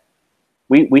 10-packs,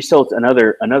 we sold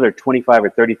another 25 or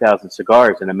 30,000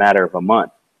 cigars in a matter of a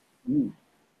month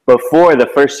before the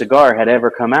first cigar had ever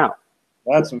come out.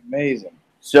 That's amazing.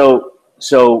 So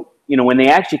when they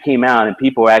actually came out and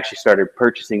people actually started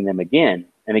purchasing them again,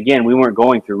 and again, we weren't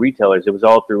going through retailers; it was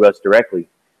all through us directly.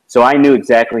 So I knew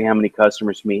exactly how many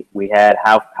customers we had,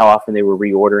 how often they were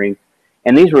reordering,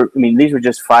 and these were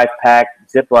just 5-pack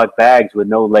Ziploc bags with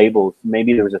no labels.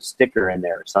 Maybe there was a sticker in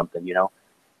there or something,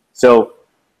 So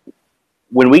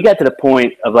when we got to the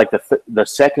point of like the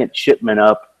second shipment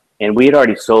up, and we had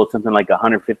already sold something like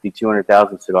 150,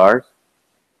 200,000 cigars,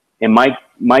 and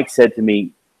Mike said to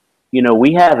me,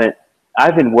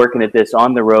 I've been working at this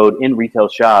on the road in retail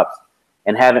shops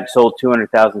and haven't sold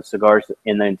 200,000 cigars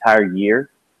in the entire year.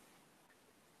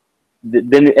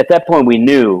 Then at that point we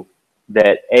knew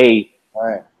that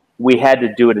we had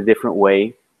to do it a different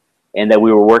way, and that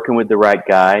we were working with the right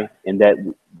guy, and that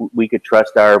we could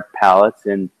trust our palates.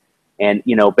 And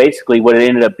basically what it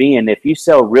ended up being, if you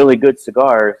sell really good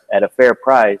cigars at a fair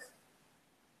price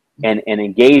and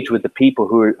engage with the people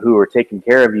who are taking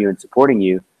care of you and supporting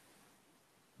you,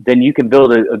 then you can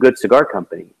build a good cigar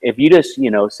company. If you just,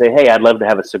 say, hey, I'd love to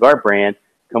have a cigar brand,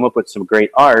 come up with some great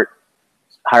art,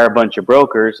 hire a bunch of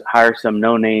brokers, hire some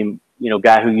no-name,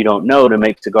 guy who you don't know to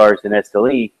make cigars in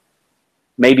Esteli,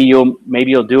 maybe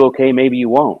you'll do okay, maybe you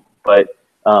won't. But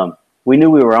we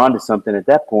knew we were onto something at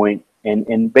that point,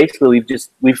 and basically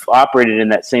we've operated in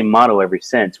that same model ever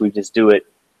since. We just do it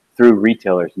through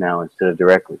retailers now instead of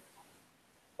directly.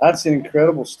 That's an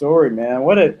incredible story, man.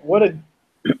 What a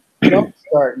jump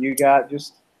start you got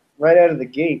just right out of the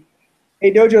gate.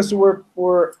 Hey, Dojo, so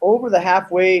we're over the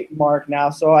halfway mark now,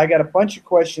 so I got a bunch of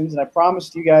questions, and I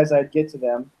promised you guys I'd get to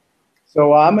them.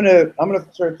 So I'm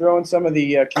gonna start throwing some of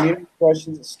the community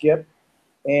questions at Skip,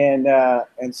 and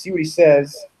see what he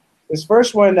says. This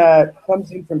first one comes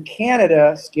in from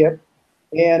Canada, Skip,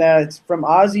 and it's from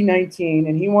Ozzy19,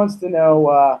 and he wants to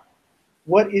know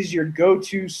what is your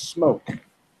go-to smoke?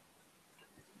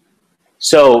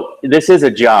 So this is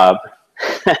a job,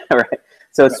 right?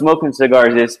 So smoking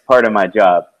cigars is part of my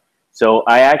job. So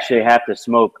I actually have to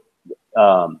smoke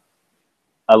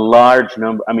a large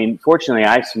number. I mean, fortunately,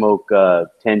 I smoke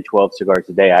 10, 12 cigars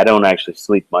a day. I don't actually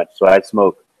sleep much, so I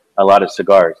smoke a lot of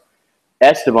cigars.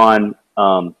 Esteban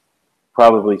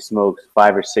probably smokes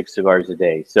 5 or 6 cigars a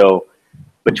day. So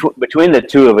between the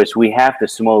two of us, we have to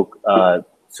smoke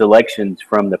selections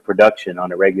from the production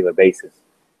on a regular basis.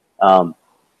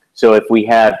 So if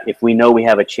we know we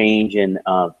have a change in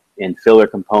filler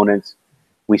components,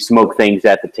 we smoke things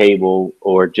at the table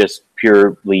or just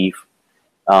pure leaf.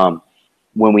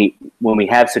 When we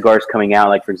have cigars coming out,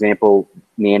 like for example,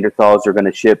 Neanderthals are going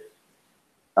to ship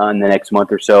in the next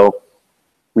month or so,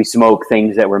 we smoke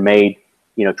things that were made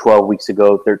 12 weeks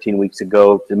ago, 13 weeks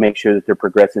ago, to make sure that they're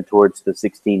progressing towards the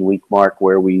 16-week mark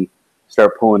where we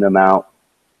start pulling them out.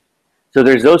 So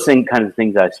there's those kind of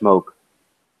things I smoke.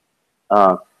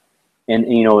 And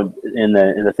in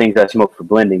the things I smoke for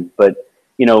blending. But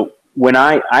when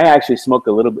I actually smoke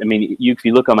a little bit, I mean, if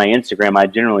you look on my Instagram, I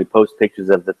generally post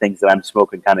pictures of the things that I'm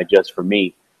smoking kind of just for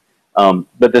me.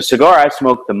 But the cigar I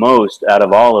smoke the most out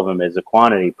of all of them as a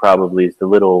quantity probably is the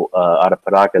little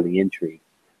Arapiraca, the Intrigue,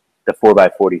 the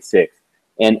 4x46.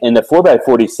 And the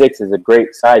 4x46 is a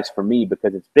great size for me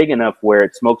because it's big enough where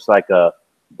it smokes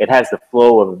it has the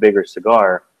flow of a bigger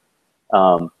cigar,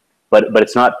 but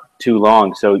it's not too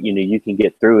long, so you can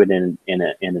get through it in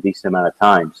a decent amount of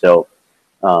time. So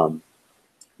the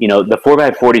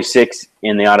 4x46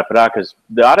 in the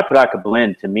Arapiraca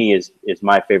blend to me is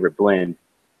my favorite blend.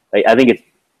 I think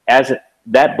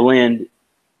that blend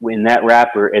in that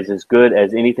wrapper is as good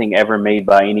as anything ever made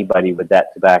by anybody with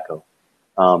that tobacco.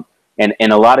 And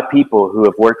a lot of people who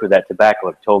have worked with that tobacco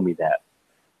have told me that.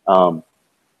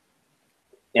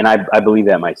 And I believe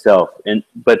that myself.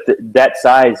 But that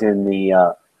size in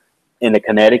the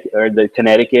Connecticut or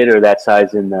that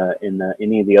size in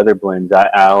any of the other blends, I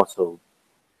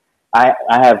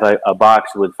have a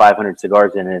box with 500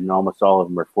 cigars in it, and almost all of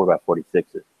them are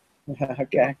 4x46s.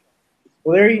 Okay.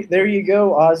 Well, there you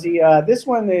go, Ozzy. This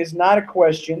one is not a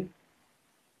question.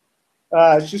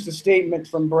 It's just a statement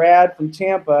from Brad from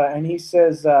Tampa, and he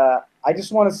says, I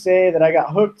just want to say that I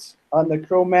got hooked on the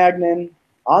Cro-Magnon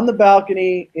on the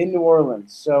balcony in New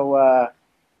Orleans. So,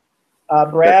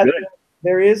 Brad,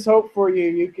 there is hope for you.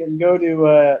 You can go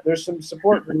to there's some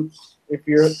support groups if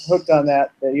you're hooked on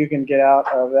that you can get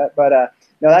out of that. But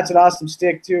no, that's an awesome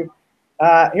stick too.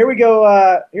 Here we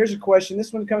go. Here's a question.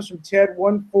 This one comes from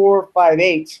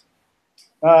Ted1458.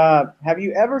 Have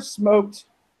you ever smoked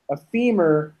a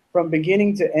femur from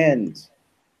beginning to end?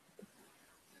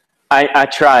 I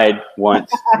tried once,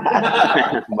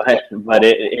 but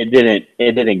it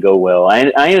didn't go well. I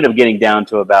ended up getting down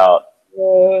to about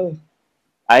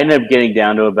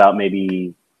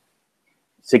maybe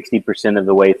 60% of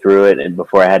the way through it, and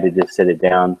before I had to just sit it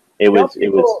down. It was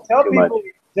too much.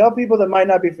 Tell people that might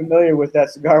not be familiar with that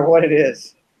cigar what it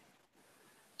is.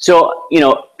 So,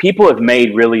 people have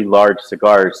made really large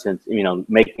cigars since,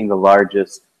 making the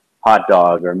largest hot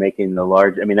dog or making the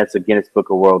large, that's a Guinness Book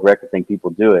of World Record thing.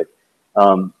 People do it.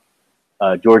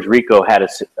 George Rico had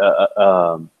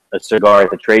a cigar at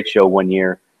the trade show one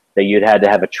year that you'd had to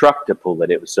have a truck to pull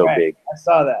it. It was so big. I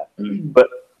saw that.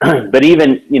 But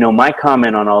even, my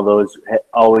comment on all those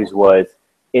always was,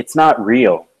 it's not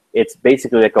real. It's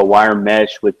basically like a wire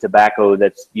mesh with tobacco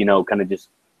that's, kind of just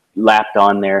lapped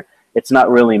on there. It's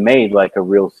not really made like a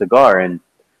real cigar. And,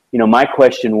 my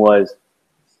question was,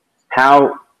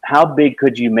 how big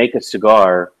could you make a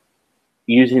cigar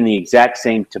using the exact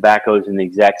same tobaccos and the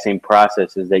exact same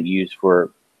processes that you use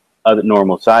for other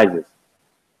normal sizes?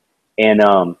 And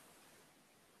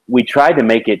we tried to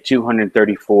make it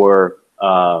 234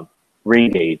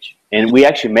 ring gauge, and we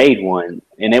actually made one,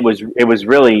 and it was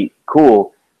really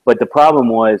cool. But the problem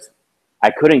was I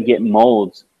couldn't get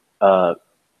molds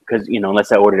because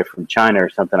unless I ordered it from China or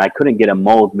something, I couldn't get a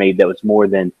mold made that was more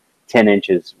than 10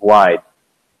 inches wide,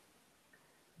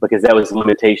 because that was the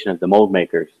limitation of the mold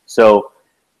makers. So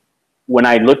when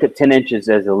I looked at 10 inches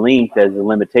as a length, as a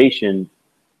limitation,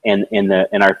 and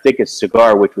our thickest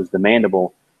cigar, which was the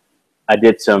mandible, I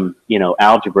did some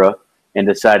algebra and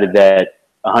decided that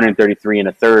 133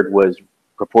 1/3 was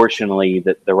proportionally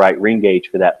the right ring gauge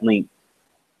for that length.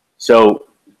 So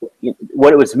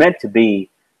what it was meant to be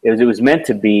is it was meant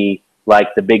to be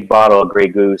like the big bottle of Grey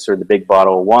Goose or the big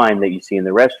bottle of wine that you see in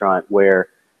the restaurant, where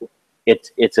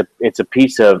it's a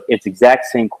piece of, it's exact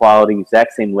same quality,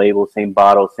 exact same label, same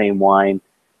bottle, same wine,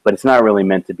 but it's not really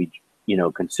meant to be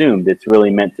consumed. It's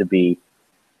really meant to be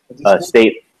a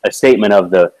statement of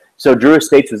the. So Drew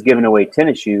Estates was giving away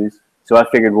tennis shoes, so I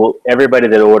figured, well, everybody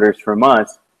that orders from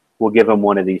us, we'll give them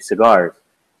one of these cigars.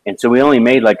 And so we only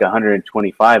made like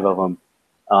 125 of them.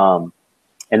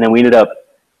 And then we ended up,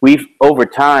 over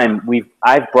time,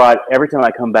 I've brought, every time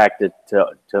I come back to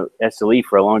SLE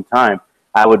for a long time,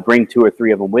 I would bring 2 or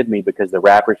 3 of them with me because the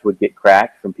wrappers would get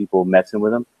cracked from people messing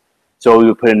with them. So we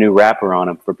would put a new wrapper on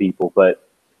them for people. But,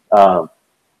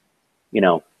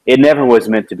 it never was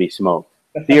meant to be smoked.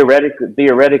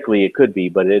 Theoretically, it could be,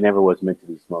 but it never was meant to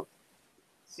be smoked.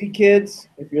 See, kids,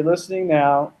 if you're listening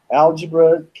now,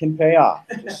 algebra can pay off.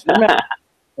 Just remember,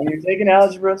 when you're taking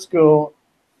algebra at school,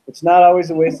 it's not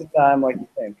always a waste of time like you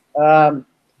think. All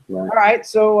right,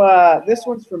 so this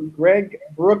one's from Greg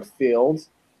Brookfield,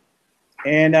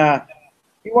 and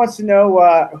he wants to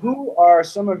know who are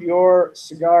some of your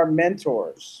cigar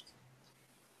mentors?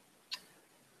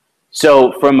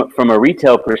 So from a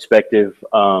retail perspective,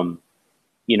 my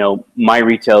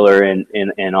retailer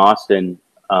in Austin,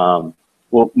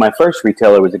 my first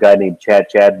retailer was a guy named Chad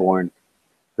Chadbourne,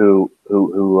 who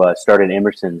started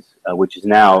Emerson's, which is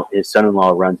now his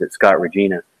son-in-law runs at Scott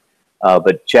Regina.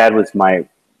 But Chad was my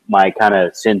kind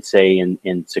of sensei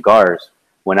in cigars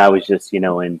when I was just, in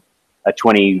a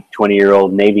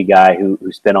 20-year-old Navy guy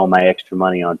who spent all my extra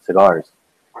money on cigars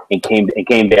and came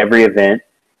to every event.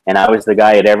 And I was the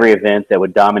guy at every event that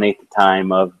would dominate the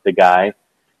time of the guy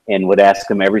and would ask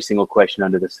him every single question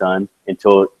under the sun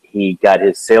until he got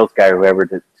his sales guy or whoever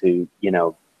to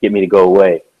get me to go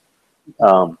away.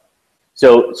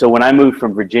 So when I moved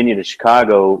from Virginia to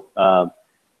Chicago,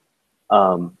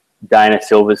 Dinah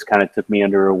Silvas kind of took me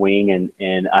under her wing,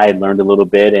 and I had learned a little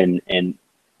bit and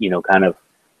kind of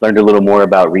learned a little more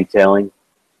about retailing.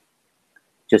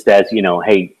 Just as,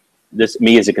 hey,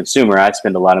 me as a consumer, I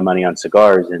spend a lot of money on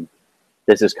cigars, and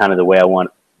this is kind of the way I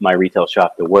want my retail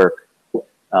shop to work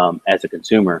as a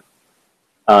consumer.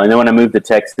 And then when I moved to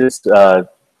Texas to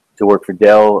work for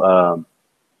Dell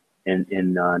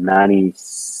in 99,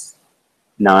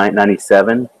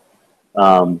 97,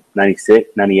 96,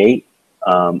 98,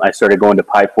 I started going to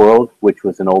Pipe World, which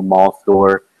was an old mall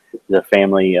store. The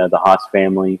family, the Haas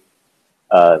family,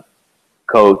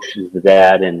 Coach is the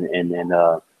dad,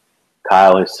 and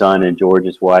Kyle, his son, and George,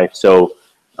 his wife. So,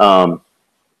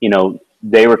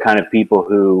 they were kind of people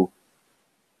who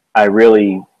I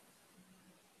really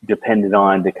depended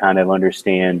on to kind of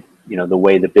understand, the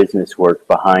way the business worked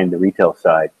behind the retail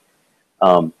side.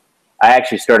 I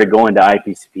actually started going to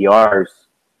IPCPRs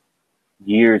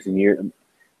years and years.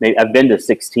 I've been to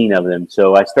 16 of them,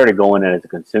 so I started going as a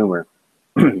consumer,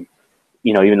 even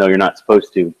though you're not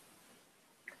supposed to.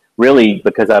 Really,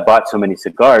 because I bought so many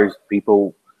cigars,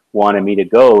 people wanted me to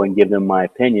go and give them my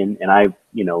opinion, and I,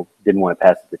 didn't want to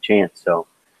pass it the chance. So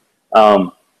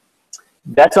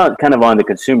that's kind of on the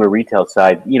consumer retail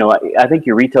side. I think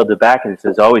your retail tobacconist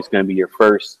is always going to be your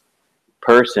first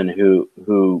person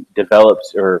who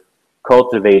develops or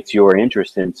cultivates your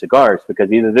interest in cigars,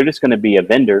 because either they're just going to be a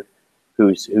vendor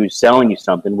who's selling you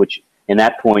something, which in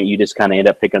that point you just kind of end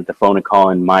up picking up the phone and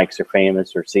calling Mike's or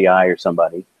Famous or CI or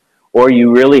somebody, or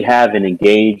you really have an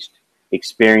engaged,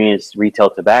 experienced retail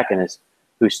tobacconist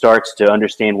who starts to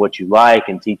understand what you like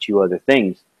and teach you other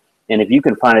things. And if you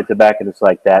can find a tobacconist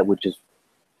like that, which is,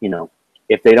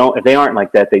 if they aren't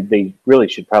like that, they really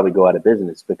should probably go out of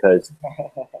business, because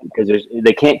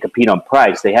they can't compete on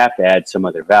price. They have to add some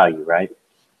other value, right?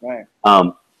 Right.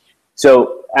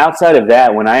 So outside of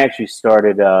that, when I actually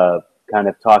started kind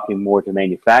of talking more to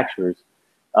manufacturers,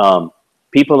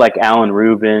 people like Alan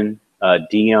Rubin,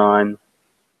 Dion,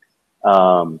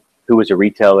 who was a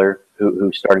retailer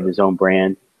who started his own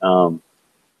brand, Paul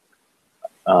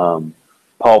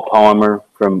Palmer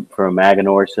from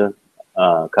Aganorsa,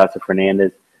 Casa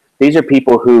Fernandez. These are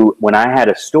people who, when I had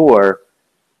a store,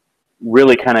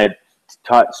 really kind of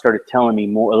started telling me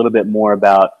a little bit more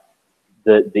about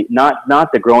the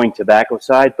not the growing tobacco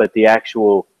side, but the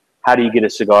actual, how do you get a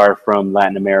cigar from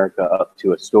Latin America up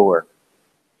to a store?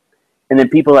 And then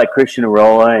people like Christian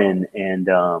Arola and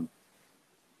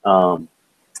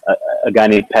a guy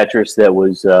named Petrus that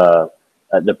was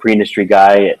the pre-industry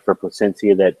guy for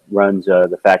Placencia that runs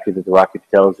the factory that the Rocky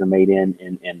Patels are made in,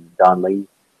 and Don Lee.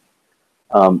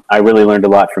 I really learned a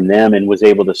lot from them and was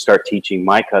able to start teaching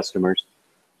my customers.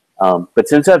 But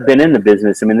since I've been in the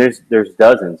business, I mean, there's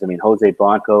dozens. I mean, Jose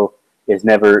Blanco is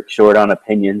never short on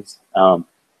opinions,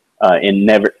 and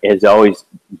never has always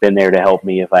been there to help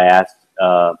me if I asked.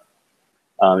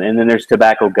 And then there's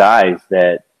tobacco guys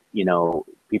that,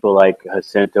 people like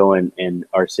Jacinto and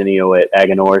Arsenio at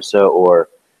Aganorsa, or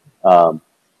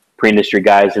pre-industry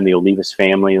guys in the Olivas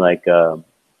family, like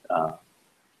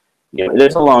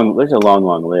there's a long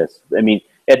list. I mean,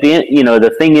 at the end,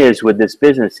 the thing is with this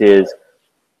business is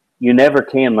you never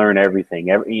can learn everything.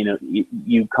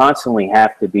 You constantly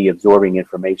have to be absorbing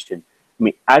information. I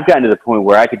mean, I've gotten to the point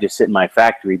where I could just sit in my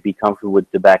factory, be comfortable with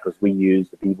the tobaccos we use,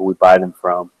 the people we buy them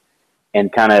from,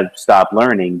 and kind of stop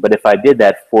learning. But if I did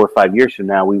that 4 or 5 years from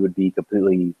now, we would be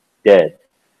completely dead.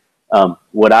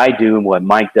 What I do and what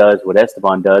Mike does, what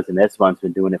Esteban does, and Esteban's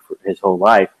been doing it for his whole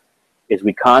life, is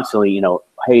we constantly,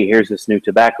 hey, here's this new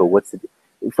tobacco.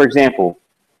 For example,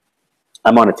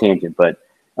 I'm on a tangent, but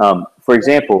for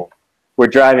example, we're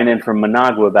driving in from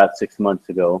Managua about 6 months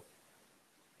ago,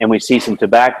 and we see some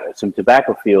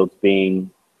tobacco fields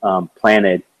being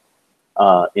planted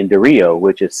in Del Rio,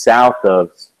 which is south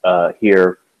of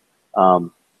here,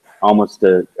 almost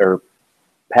or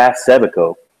past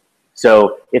Sebaco.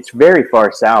 So it's very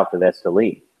far south of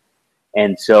Esteli.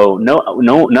 And so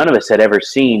none of us had ever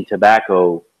seen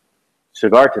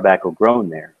cigar tobacco grown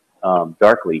there,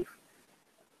 dark leaf.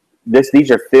 These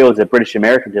are fields that British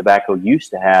American Tobacco used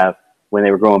to have when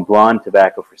they were growing blonde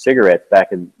tobacco for cigarettes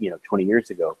back in 20 years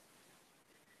ago.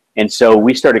 And so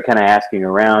we started kind of asking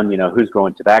around, who's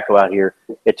growing tobacco out here.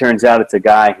 It turns out it's a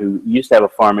guy who used to have a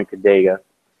farm in Condega.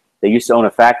 They used to own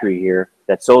a factory here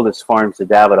that sold his farms to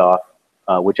Davidoff,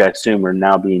 which I assume are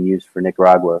now being used for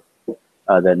Nicaragua,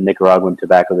 the Nicaraguan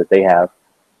tobacco that they have.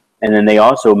 And then they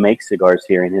also make cigars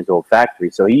here in his old factory.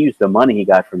 So he used the money he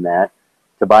got from that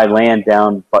to buy land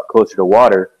down closer to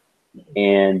water,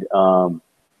 and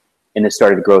it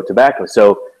started to grow tobacco.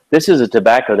 So this is a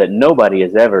tobacco that nobody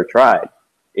has ever tried.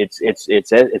 It's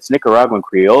Nicaraguan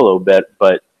Criollo,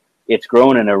 but it's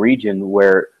grown in a region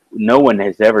where no one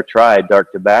has ever tried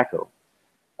dark tobacco,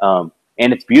 and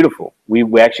it's beautiful. We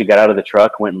actually got out of the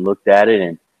truck, went and looked at it,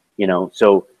 and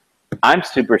so I'm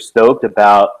super stoked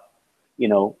about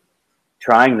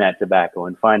trying that tobacco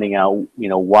and finding out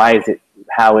why is it,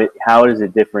 how is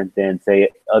it different than say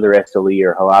other Esteli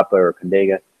or Jalapa or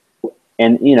Condega,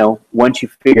 and once you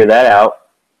figure that out,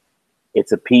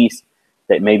 it's a piece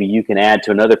that maybe you can add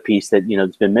to another piece that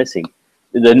that's been missing.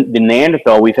 The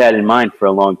Neanderthal we've had in mind for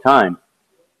a long time,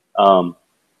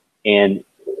 and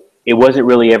it wasn't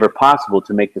really ever possible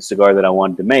to make the cigar that I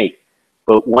wanted to make.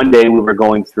 But one day we were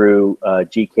going through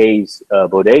GK's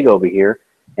bodega over here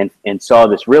and saw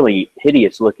this really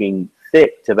hideous looking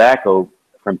thick tobacco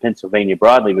from Pennsylvania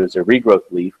broadleaf. It was a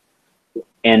regrowth leaf,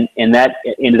 and that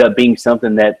ended up being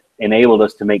something that enabled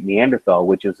us to make Neanderthal,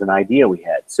 which was an idea we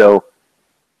had. So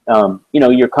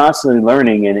you're constantly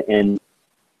learning,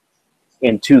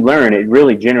 and to learn, it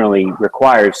really generally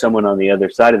requires someone on the other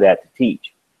side of that to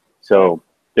teach. So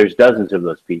there's dozens of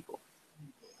those people.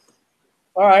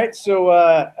 All right. So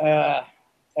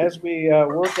as we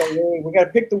work our way, we got to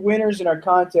pick the winners in our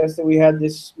contest that we had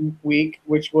this week,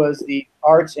 which was the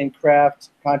arts and craft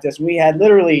contest. We had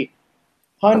literally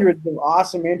hundreds of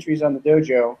awesome entries on the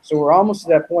dojo, so we're almost to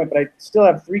that point. But I still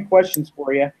have 3 questions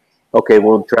for you. Okay,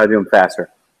 we'll try to do them faster.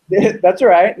 That's all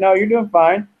right. No, you're doing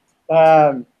fine.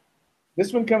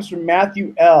 This one comes from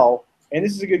Matthew L., and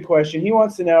this is a good question. He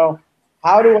wants to know,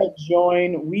 how do I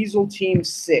join Weasel Team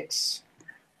 6?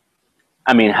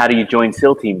 I mean, how do you join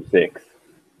SEAL Team 6?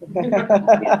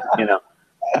 You know,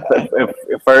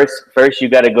 first you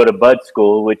got to go to Bud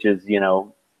School, which is, you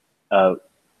know,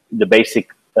 the basic,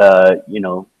 you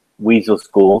know, Weasel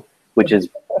School, which is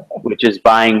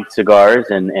buying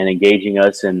cigars and engaging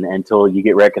us until you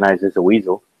get recognized as a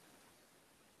weasel.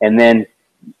 And then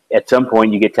at some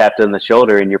point you get tapped on the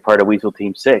shoulder and you're part of Weasel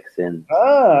Team 6. And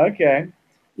oh, okay.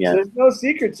 Yeah. So there's no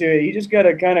secret to it. You just got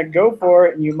to kind of go for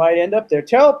it, and you might end up there.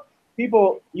 Tell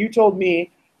people, you told me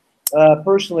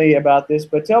personally about this,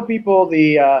 but tell people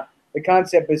the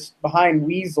concept is behind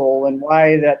weasel and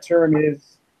why that term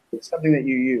is something that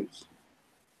you use.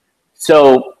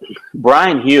 So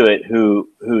Brian Hewitt,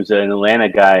 who's an Atlanta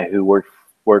guy who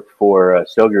worked for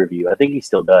Stogie Review, I think he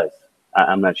still does.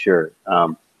 I'm not sure.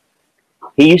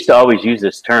 He used to always use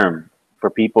this term for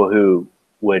people who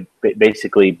would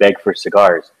basically beg for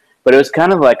cigars, but it was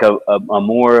kind of like a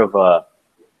more of a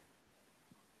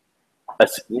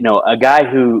you know, a guy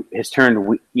who has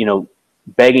turned, you know,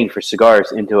 begging for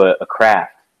cigars into a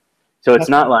craft. So it's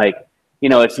not like, you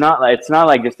know, it's not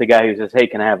like just a guy who says, "Hey,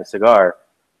 can I have a cigar?"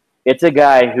 It's a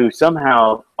guy who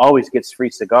somehow always gets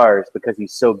free cigars because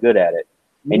he's so good at it,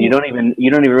 and you don't even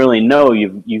really know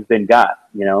you've been got,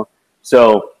 you know.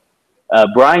 So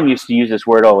Brian used to use this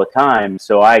word all the time,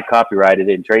 so I copyrighted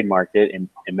it and trademarked it and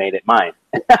made it mine.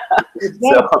 It's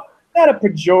not a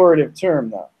pejorative term,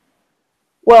 though.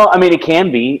 Well, I mean, it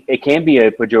can be a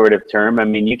pejorative term. I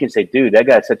mean, you can say, "Dude, that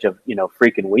guy's such a, you know,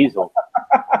 freaking weasel."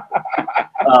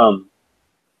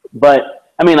 But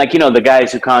I mean, like, you know, the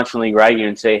guys who constantly write you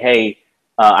and say, "Hey,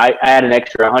 I add an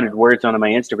extra 100 words onto my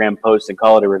Instagram post and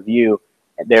call it a review.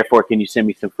 And therefore, can you send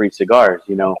me some free cigars?"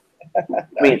 You know,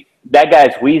 I mean, that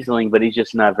guy's weaseling, but he's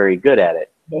just not very good at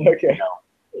it. Okay. You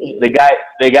know? The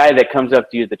guy that comes up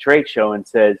to you at the trade show and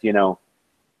says, you know,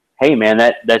 "Hey, man,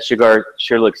 that cigar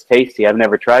sure looks tasty. I've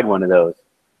never tried one of those,"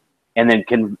 and then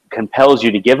compels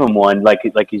you to give him one, like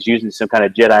he's using some kind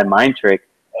of Jedi mind trick,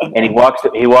 and he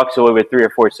walks away with 3 or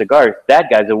 4 cigars.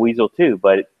 That guy's a weasel too,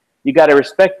 but you got to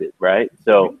respect it, right?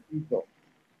 So,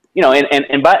 you know,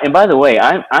 and by the way,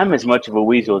 I'm as much of a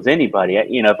weasel as anybody.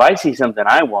 You know, if I see something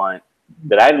I want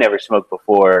that I've never smoked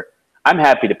before, I'm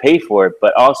happy to pay for it.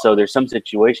 But also, there's some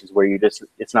situations where you're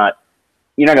not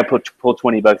going to pull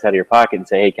 $20 out of your pocket and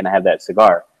say, "Hey, can I have that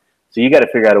cigar?" So you got to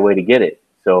figure out a way to get it.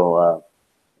 So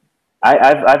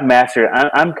I've mastered.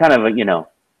 I'm kind of a, you know,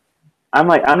 I'm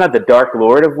not the Dark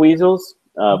Lord of weasels,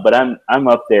 but I'm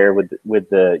up there with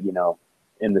the, you know,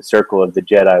 in the circle of the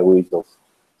Jedi weasels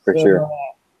for sure.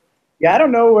 Yeah, I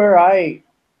don't know where I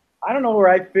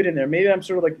fit in there. Maybe I'm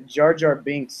sort of like the Jar Jar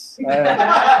Binks. I'm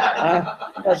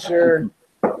not sure.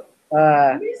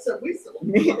 Weasel.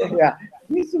 Yeah,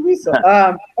 weasel.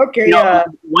 Okay. You know,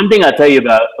 one thing I'll tell you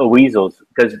about weasels,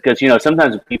 because you know,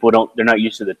 sometimes people they're not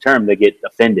used to the term, they get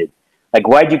offended. Like,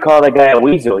 why'd you call that guy a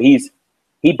weasel?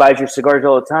 He buys your cigars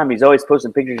all the time. He's always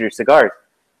posting pictures of your cigars.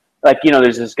 Like, you know,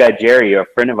 there's this guy Jerry, a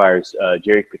friend of ours,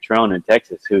 Jerry Catrone in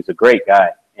Texas, who's a great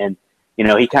guy, and you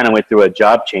know, he kind of went through a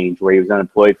job change where he was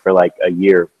unemployed for like a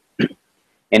year,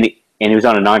 and he was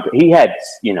on he had,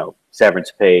 you know,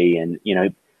 severance pay, and you know.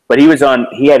 But he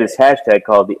had his hashtag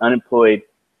called the Unemployed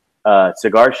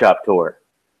Cigar Shop Tour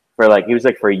he was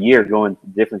for a year going to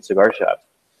different cigar shops.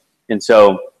 And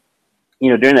so, you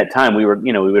know, during that time we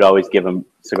would always give him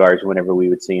cigars whenever we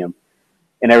would see him.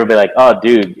 And everybody like, "Oh,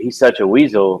 dude, he's such a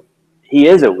weasel." He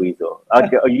is a weasel.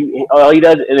 All he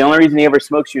does, the only reason he ever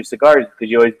smokes your cigars is because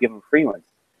you always give him free ones.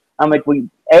 I'm like, well,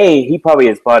 A, he probably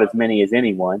has bought as many as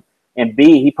anyone, and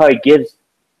B, he probably gives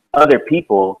other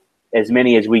people as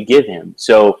many as we give him.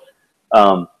 So,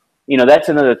 you know, that's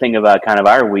another thing about kind of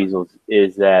our weasels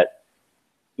is that,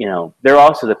 you know, they're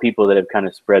also the people that have kind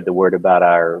of spread the word about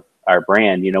our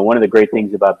brand. You know, one of the great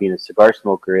things about being a cigar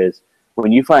smoker is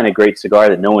when you find a great cigar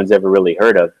that no one's ever really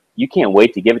heard of, you can't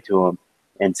wait to give it to them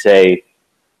and say,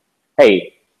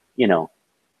 "Hey, you know,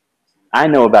 I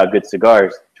know about good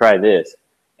cigars. Try this."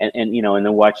 And you know, and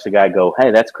then watch the guy go,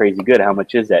 "Hey, that's crazy good. How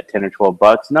much is that? $10 or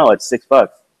 $12?" No, it's $6.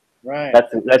 Right.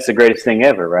 That's the greatest thing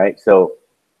ever, right? So,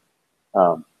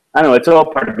 I don't know. It's all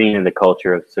part of being in the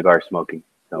culture of cigar smoking.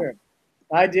 So. Sure.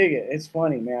 I dig it. It's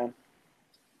funny, man.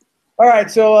 All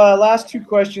right, so last two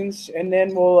questions, and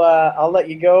then I'll let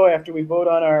you go after we vote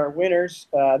on our winners.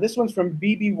 This one's from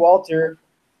BB Walter.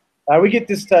 We get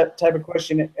this type of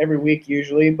question every week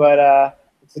usually, but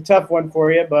it's a tough one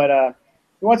for you. But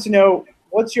he wants to know,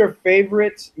 what's your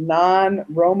favorite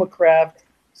non-RoMa Craft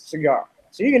cigar?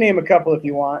 So you can name a couple if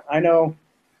you want. I know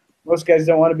most guys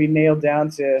don't want to be nailed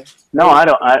down to. No, I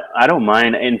don't. I don't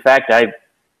mind. In fact,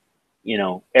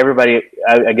 everybody.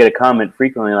 I get a comment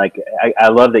frequently like, I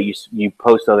love that you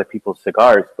post other people's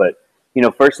cigars, but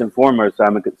first and foremost,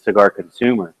 I'm a cigar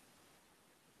consumer.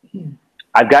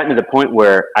 I've gotten to the point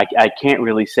where I can't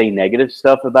really say negative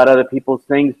stuff about other people's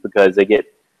things because they get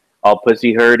all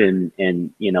pussy hurt, and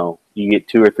you get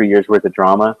 2 or 3 years worth of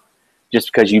drama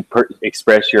just because you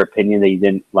express your opinion that you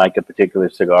didn't like a particular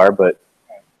cigar. But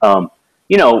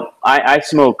I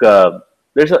smoke.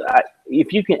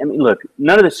 If you can, look,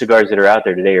 none of the cigars that are out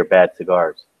there today are bad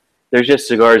cigars. There's just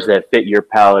cigars that fit your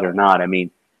palate or not. I mean,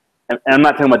 and I'm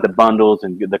not talking about the bundles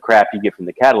and the crap you get from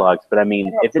the catalogs, but I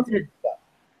mean, if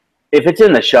it's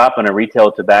in the shop on a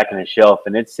retail tobacco shelf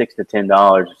and it's $6 to $10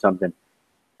 or something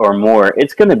or more,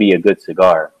 it's going to be a good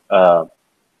cigar.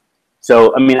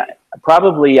 So I mean,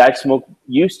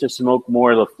 used to smoke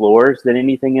more La Flores than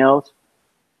anything else.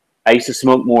 I used to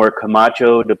smoke more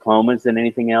Camacho Diplomas than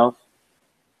anything else.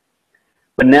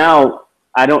 But now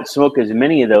I don't smoke as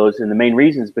many of those, and the main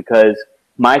reason is because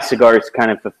my cigars kind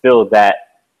of fulfill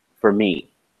that for me.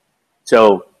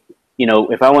 So,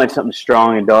 if I want something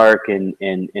strong and dark and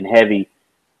heavy,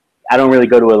 I don't really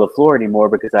go to a La Flor anymore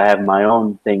because I have my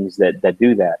own things that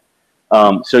do that.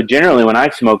 So generally when I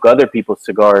smoke other people's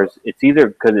cigars, it's either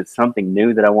because it's something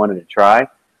new that I wanted to try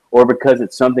or because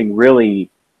it's something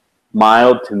really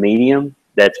mild to medium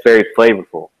that's very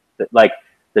flavorful. Like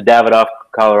the Davidoff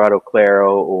Colorado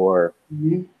Claro or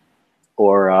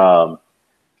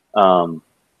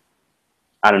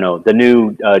I don't know, the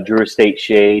new Drew Estate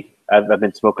Shade. I've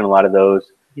been smoking a lot of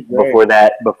those. Before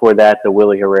that, the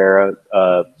Willie Herrera.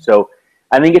 So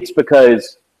I think it's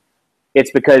because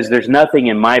there's nothing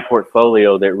in my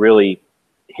portfolio that really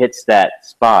hits that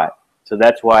spot. So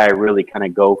that's why I really kind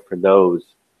of go for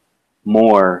those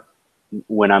more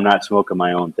when I'm not smoking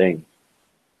my own thing.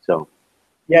 So.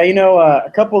 Yeah, a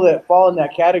couple that fall in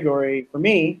that category for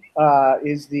me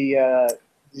is the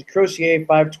Crocier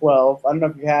 512. I don't know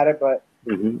if you had it, but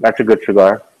that's a good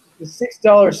cigar. It's a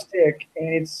 $6 stick,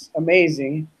 and it's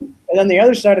amazing. And then the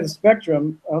other side of the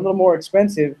spectrum, a little more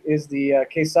expensive, is the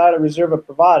Quesada Reserva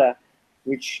Privada,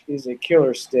 which is a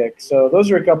killer stick. So those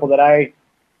are a couple that I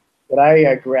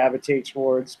gravitate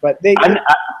towards. But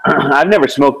I've never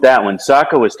smoked that one.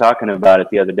 Saka was talking about it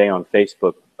the other day on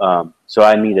Facebook. So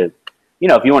I need to.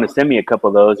 If you want to send me a couple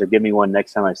of those or give me one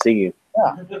next time I see you.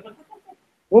 Yeah.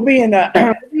 We'll be in so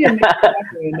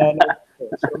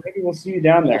maybe we'll see you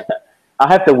down there. I'll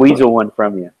have to weasel one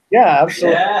from you. Yeah,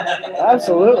 absolutely. Yeah.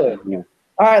 Absolutely. Yeah.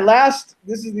 All right,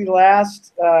 this is the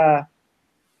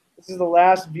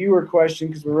last viewer question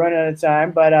because we're running out of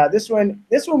time. But this one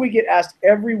we get asked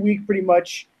every week pretty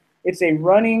much. This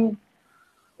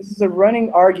is a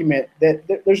running argument that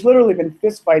there's literally been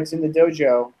fist fights in the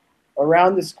dojo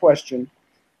around this question,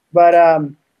 but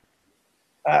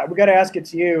we got to ask it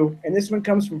to you. And this one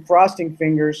comes from Frosting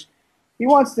Fingers. He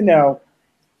wants to know,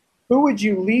 who would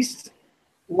you least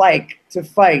like to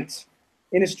fight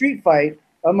in a street fight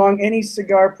among any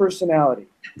cigar personality?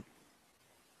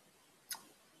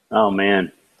 Oh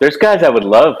man, there's guys I would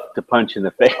love to punch in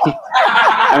the face.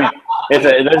 I mean,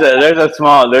 there's a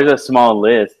small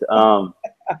list.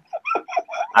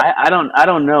 I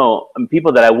don't know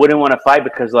people that I wouldn't want to fight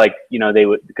because they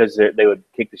would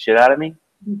kick the shit out of me.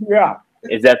 Yeah.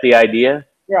 Is that the idea?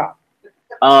 Yeah.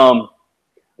 I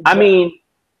mean,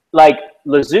 like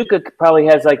Lazuka probably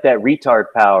has like that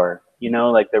retard power,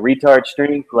 like the retard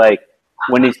strength. Like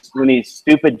when he's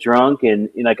stupid drunk and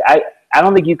I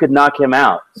don't think you could knock him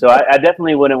out. So I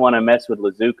definitely wouldn't want to mess with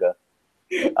Lazuka.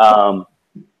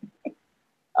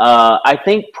 I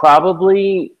think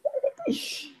probably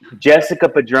Jessica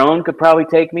Padron could probably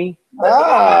take me. Oh,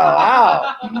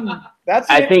 wow.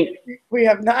 I think we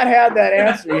have not had that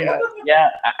answer yet. Yeah,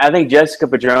 I think Jessica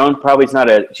Padron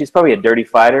she's probably a dirty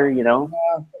fighter,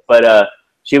 but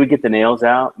she would get the nails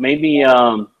out. Maybe,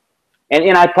 and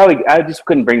I just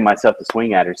couldn't bring myself to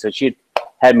swing at her, so she'd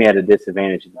had me at a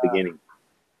disadvantage at the beginning.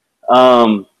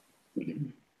 I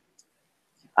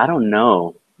don't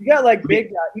know. You got big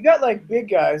guys. You got big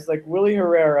guys like Willie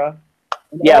Herrera.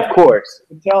 Yeah, of course.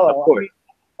 Of course.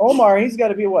 Omar, he's got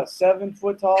to be what, 7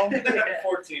 foot tall?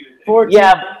 14.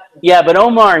 Yeah, but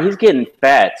Omar, he's getting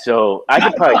fat, so I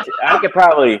could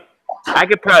probably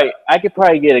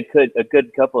get a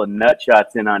good couple of nut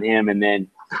shots in on him, and then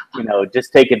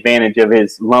just take advantage of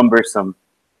his lumbersome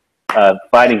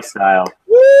fighting style.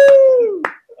 Woo!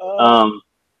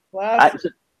 I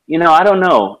don't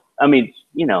know. I mean,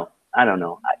 I don't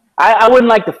know. I wouldn't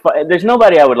like to fight. There's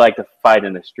nobody I would like to fight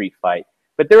in a street fight.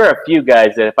 But there are a few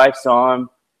guys that if I saw them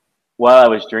while I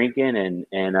was drinking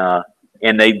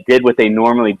and they did what they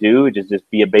normally do, just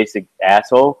be a basic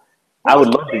asshole, I would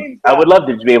love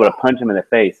to be able to punch them in the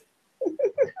face.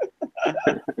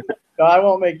 No, I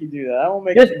won't make you do that. I won't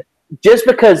make you. Just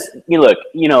because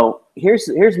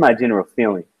here's my general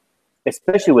feeling,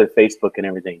 especially with Facebook and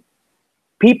everything.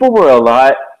 People were a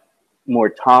lot more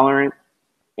tolerant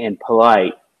and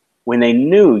polite when they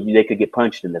knew they could get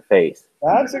punched in the face.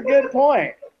 That's a good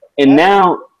point. And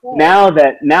now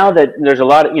that there's a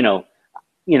lot of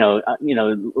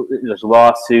there's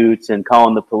lawsuits and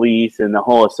calling the police and the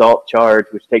whole assault charge,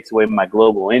 which takes away my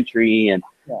global entry, and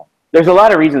there's a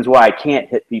lot of reasons why I can't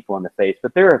hit people in the face.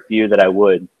 But there are a few that I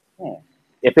would,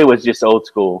 if it was just old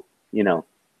school,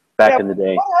 back in the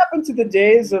day. What happened to the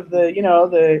days of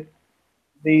the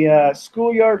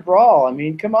schoolyard brawl? I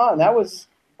mean, come on, that was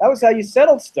how you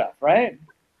settled stuff, right?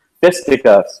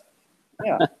 Fisticuffs.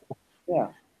 Yeah, yeah.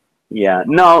 Yeah.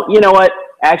 No, you know what?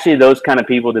 Actually, those kind of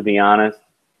people, to be honest,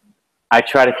 I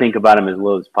try to think about them as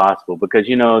little as possible because,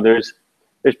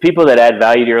 there's people that add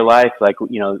value to your life. Like,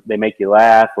 they make you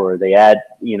laugh or they add,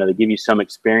 they give you some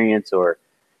experience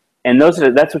and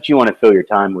that's what you want to fill your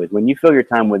time with. When you fill your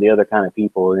time with the other kind of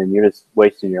people, then you're just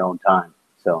wasting your own time.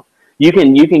 So you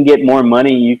can get more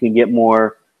money. You can get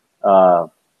more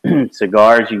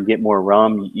cigars. You can get more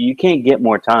rum. You can't get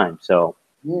more time. So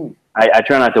I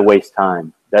try not to waste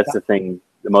time. That's the thing,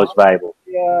 the most valuable.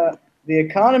 The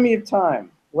economy of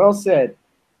time. Well said.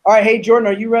 All right, hey, Jordan,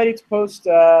 are you ready to post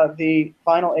the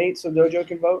final 8 so Dojo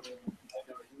can vote?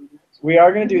 We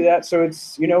are going to do that. So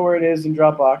it's, where it is in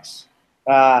Dropbox.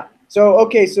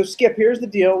 So Skip, here's the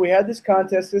deal. We had this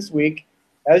contest this week,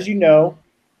 as you know,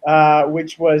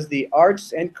 which was the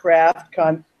Arts and Craft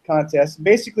contest.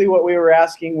 Basically what we were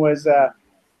asking was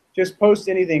just post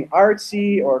anything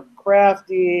artsy or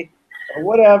crafty or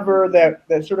whatever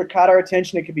that sort of caught our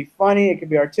attention. It could be funny, it could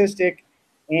be artistic.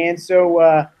 And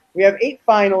so we have 8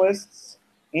 finalists,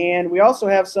 and we also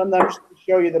have some that I'm just going to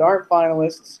show you that aren't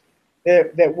finalists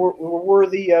that were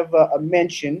worthy of a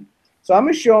mention. So I'm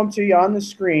going to show them to you on the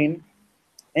screen,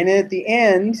 and then at the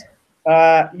end,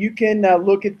 you can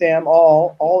look at them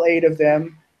all 8 of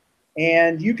them,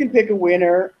 and you can pick a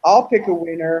winner. I'll pick a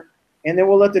winner, and then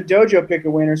we'll let the dojo pick a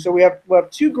winner. So we'll have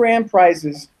 2 grand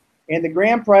prizes, and the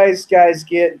grand prize guys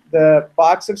get the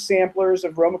box of samplers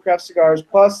of RoMa Craft cigars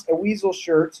plus a Weasel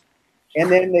shirt, and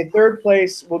then the third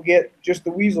place will get just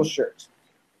the Weasel shirts.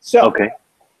 So, okay.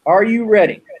 Are you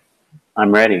ready?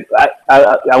 I'm ready.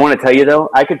 I want to tell you, though,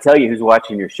 I could tell you who's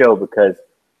watching your show because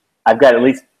I've got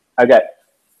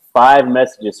 5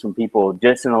 messages from people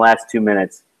just in the last 2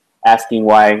 minutes asking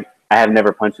why I have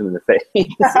never punched them in the face.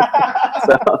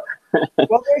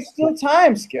 Well, there's still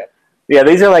time, Skip. Yeah,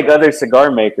 these are like other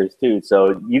cigar makers, too.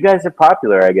 So you guys are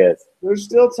popular, I guess. There's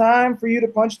still time for you to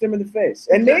punch them in the face.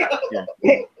 And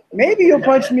maybe you'll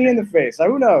punch me in the face.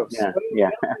 Who knows?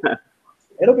 Yeah.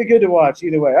 It'll be good to watch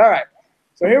either way. All right.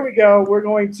 So here we go. We're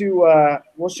going to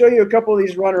we'll show you a couple of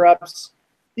these runner-ups.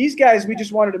 These guys we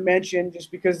just wanted to mention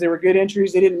just because they were good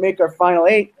entries. They didn't make our final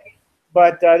 8,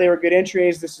 but they were good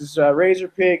entries. This is Razor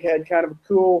Pig, had kind of a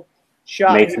cool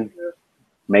shot.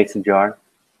 Mason Jar.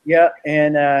 Yeah,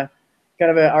 and kind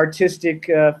of an artistic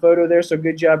photo there. So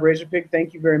good job, Razor Pig.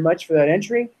 Thank you very much for that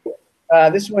entry.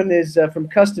 This one is from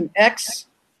Custom X.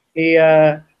 He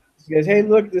goes, hey,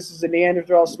 look, this is a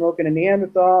Neanderthal smoking a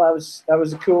Neanderthal. That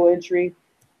was a cool entry.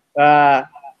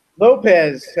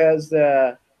 Lopez has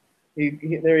there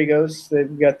he goes.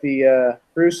 They've got the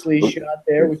Bruce Lee shot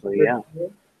there. Bruce Lee, yeah.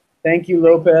 Thank you,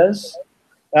 Lopez.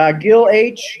 Gil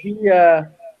H. He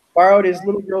borrowed his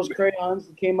little girl's crayons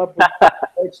and came up with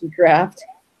arts and craft,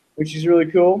 which is really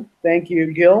cool. Thank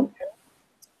you, Gil.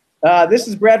 This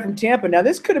is Brad from Tampa. Now,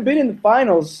 this could have been in the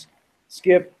finals,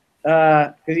 Skip,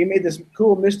 because he made this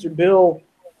cool Mr. Bill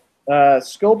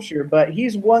sculpture, but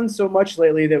he's won so much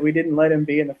lately that we didn't let him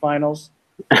be in the finals.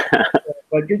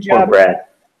 But good job, Brad.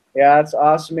 Yeah, that's an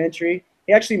awesome entry.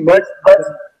 He actually made.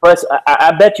 Plus,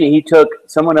 I bet you he took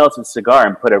someone else's cigar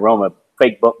and put a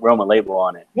fake RoMa label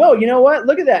on it. No, you know what?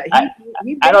 Look at that.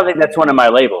 I don't think that's one of my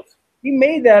labels. He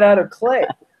made that out of clay.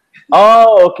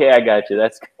 Oh, okay, I got you.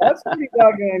 That's pretty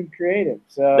doggone creative.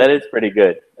 So that is pretty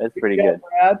good. That's pretty good.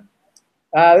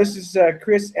 Brad. This is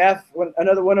Chris F.,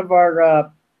 another one of our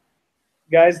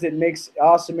guys that makes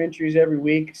awesome entries every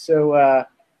week. So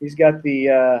he's got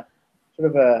the sort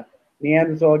of a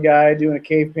Neanderthal guy doing a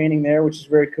cave painting there, which is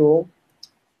very cool.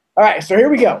 All right, so here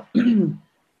we go. And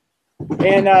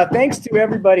thanks to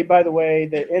everybody, by the way,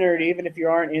 that entered, even if you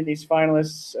aren't in these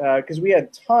finalists, because we had a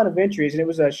ton of entries, and it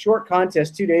was a short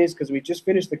contest, 2 days, because we just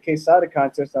finished the Quesada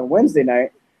contest on Wednesday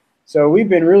night. So we've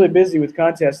been really busy with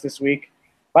contests this week.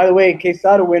 By the way,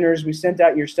 Quesada winners, we sent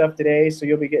out your stuff today, so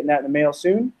you'll be getting that in the mail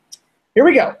soon. Here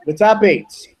we go, the top 8.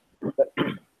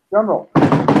 Drum roll.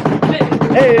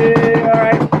 Hey, all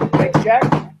right, thanks, Jack.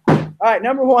 All right,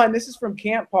 number 1, this is from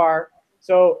Camp Par.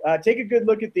 So take a good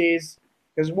look at these,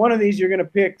 because one of these you're going to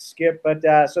pick, Skip. But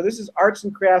so this is Arts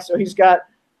and Crafts. So he's got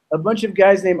a bunch of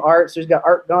guys named Art. So he's got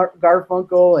Art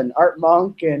Garfunkel and Art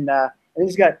Monk, and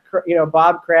he's got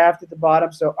Bob Kraft at the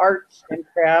bottom. So Arts and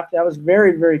Craft. That was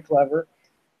very, very clever.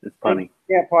 It's funny.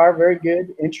 Camp Par, very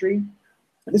good entry.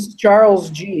 This is Charles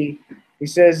G. He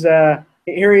says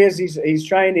here he is. He's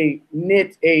trying to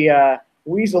knit a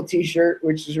Weasel T-shirt,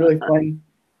 which is really funny.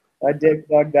 I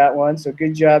dug that one. So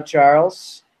good job,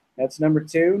 Charles. That's number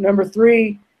 2. Number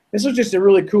 3, this was just a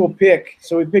really cool pick.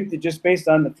 So we picked it just based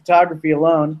on the photography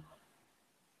alone.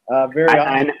 Very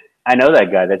awesome. I know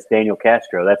that guy. That's Daniel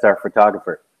Castro. That's our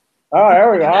photographer. Oh,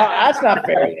 there we go. That's not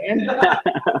fair, man.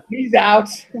 He's out.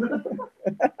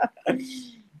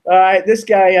 All right, this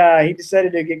guy, he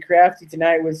decided to get crafty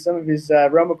tonight with some of his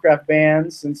RoMa Craft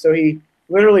bands. And so he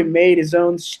literally made his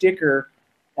own sticker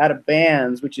out of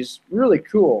bands, which is really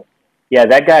cool. Yeah,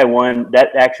 that guy won.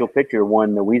 That actual picture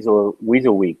won the Weasel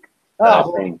Week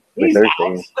thing. He's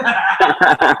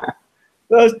out.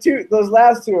 Those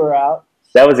last 2 are out.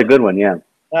 That was a good one, yeah.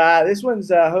 This one's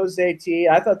Jose T.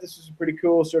 I thought this was pretty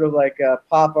cool, sort of like a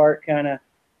pop art kind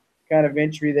of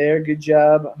entry there. Good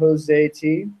job, Jose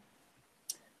T.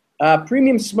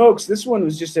 Premium Smokes. This one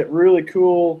was just a really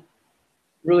cool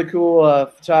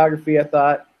photography, I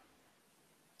thought.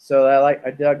 So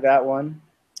I dug that one.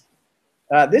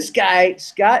 This guy,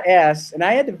 Scott S., and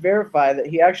I had to verify that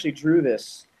he actually drew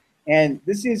this. And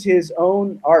this is his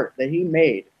own art that he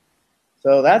made.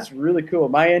 So that's really cool.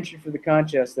 My entry for the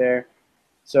contest there.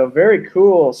 So very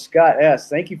cool, Scott S.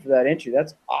 Thank you for that entry.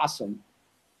 That's awesome.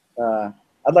 I'd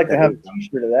like to have a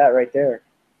T-shirt of that right there.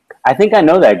 I think I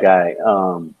know that guy. I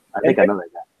know that guy.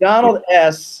 Donald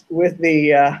S. with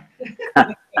the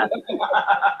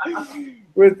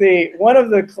one of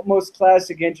the most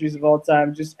classic entries of all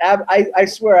time. Just I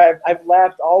swear I've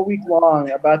laughed all week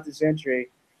long about this entry.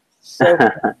 So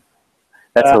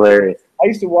that's hilarious. I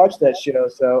used to watch that show.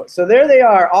 So there they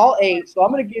are, all 8. So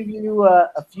I'm going to give you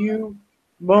a few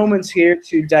moments here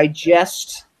to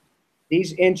digest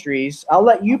these entries. I'll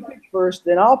let you pick first,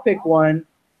 then I'll pick one,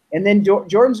 and then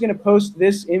Jordan's going to post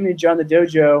this image on the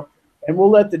dojo, and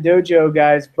we'll let the dojo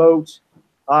guys vote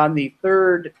on the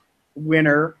 3rd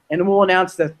winner, and we'll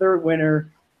announce the 3rd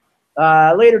winner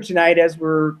later tonight as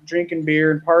we're drinking beer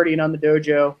and partying on the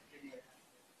dojo.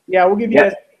 Yeah, we'll give you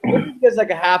guys like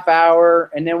a half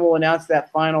hour, and then we'll announce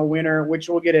that final winner, which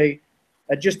will get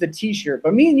just a T-shirt.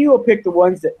 But me and you will pick the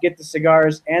ones that get the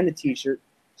cigars and the T-shirt.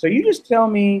 So you just tell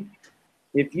me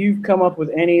if you've come up with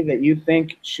any that you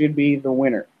think should be the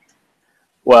winner.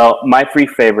 Well, my 3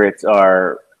 favorites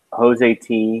are Jose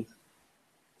T,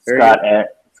 Scott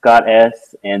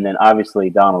S, and then obviously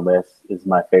Donald S is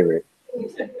my favorite.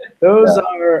 Those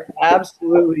are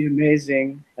absolutely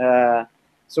amazing.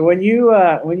 So when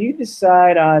you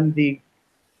decide on the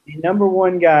number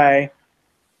 1 guy,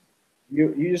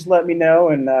 you just let me know,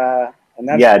 and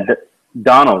that's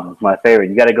Donald is my favorite.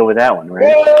 You got to go with that one,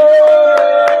 right?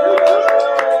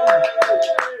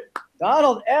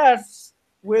 Donald S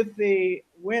with the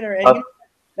winner, and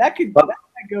that could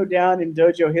go down in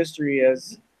dojo history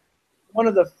as one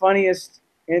of the funniest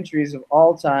entries of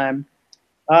all time.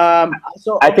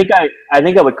 So I think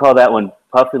I would call that one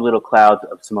 "Puffy Little Clouds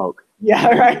of Smoke." Yeah,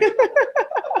 right.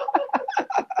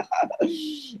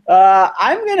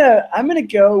 I'm gonna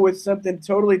go with something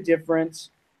totally different,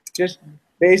 just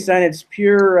based on its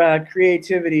pure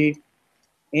creativity,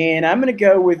 and I'm gonna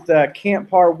go with Camp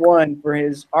Par 1 for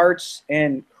his arts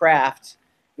and craft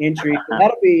entry. So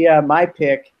that'll be my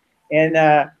pick.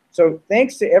 And so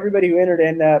thanks to everybody who entered.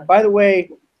 And by the way,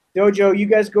 Dojo, you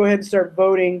guys go ahead and start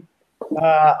voting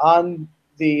on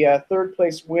the 3rd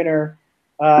place winner.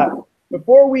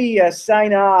 Before we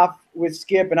sign off with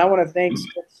Skip, and I want to thank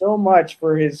Skip so much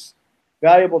for his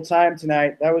valuable time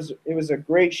tonight. It was a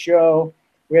great show.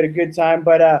 We had a good time.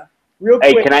 But real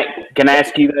quick, can I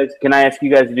ask you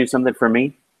guys to do something for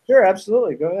me? Sure,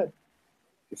 absolutely. Go ahead.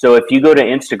 So if you go to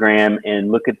Instagram and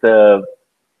look at the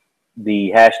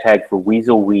hashtag for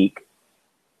Weasel Week,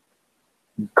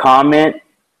 comment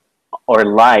or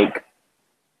like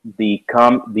the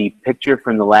picture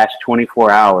from the last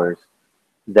 24 hours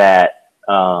that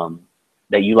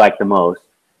you like the most.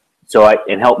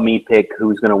 and help me pick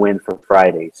who's going to win for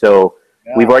Friday. So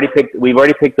Yeah. we've already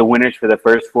picked the winners for the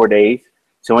first 4 days.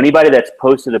 So anybody that's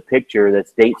posted a picture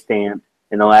that's date stamped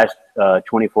in the last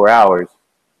 24 hours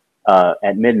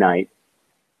at midnight,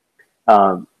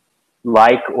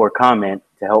 like or comment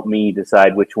to help me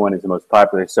decide which one is the most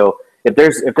popular. So if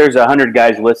there's 100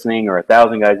 guys listening or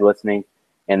 1,000 guys listening,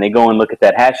 and they go and look at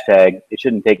that hashtag, it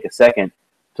shouldn't take a second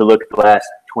to look at the last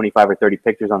 25 or 30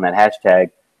 pictures on that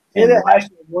hashtag. Say that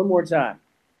hashtag one more time.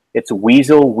 It's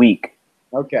Weasel Week.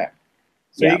 Okay.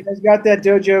 So Yeah. you guys got that,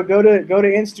 Dojo. Go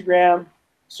to Instagram,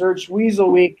 search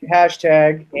Weasel Week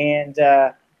hashtag, and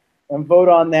vote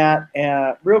on that.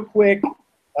 Real quick,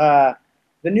 the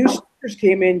new stickers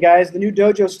came in, guys. The new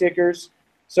Dojo stickers.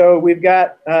 So we've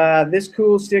got this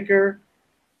cool sticker.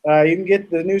 You can get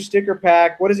the new sticker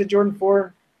pack. What is it, Jordan,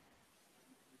 for?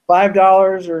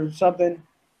 $5 or something,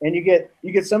 and you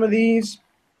get some of these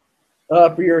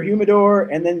for your humidor,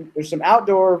 and then there's some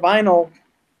outdoor vinyl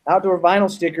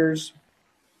stickers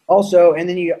also, and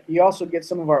then you also get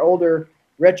some of our older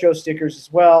retro stickers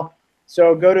as well.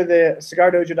 So go to the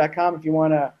cigardojo.com if you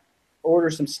want to order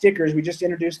some stickers. We just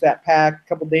introduced that pack a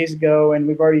couple days ago, and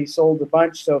we've already sold a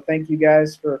bunch, so thank you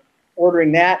guys for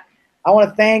ordering that. I want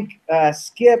to thank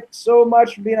Skip so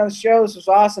much for being on the show. This was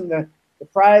awesome. The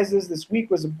prizes this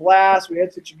week was a blast. We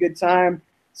had such a good time.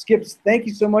 Skip, thank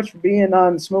you so much for being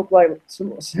on Smoke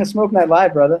Night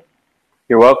Live, brother.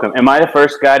 You're welcome. Am I the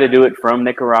first guy to do it from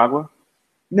Nicaragua?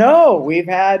 No, we've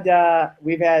had Eric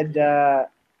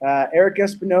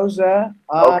Espinoza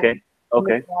on from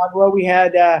Nicaragua. We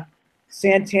had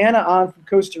Santana on from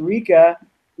Costa Rica.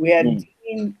 We had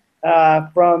Dean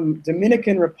from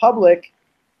Dominican Republic,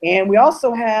 and we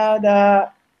also had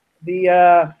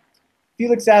the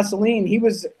Felix Asseline. He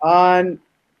was on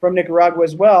from Nicaragua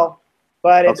as well.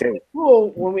 But it's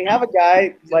cool when we have a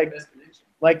guy like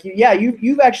you. Yeah,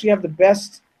 you actually have the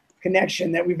best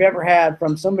connection that we've ever had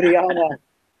from somebody on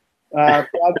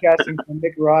broadcasting from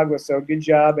Nicaragua. So good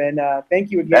job, and thank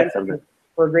you again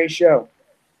for a great show.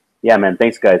 Yeah, man.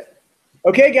 Thanks, guys.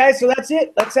 Okay, guys, so that's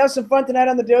it. Let's have some fun tonight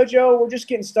on the dojo. We're just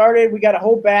getting started. We got a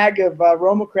whole bag of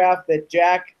RoMa Craft that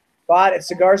Jack bought at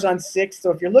Cigars on 6th. So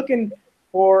if you're looking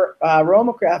for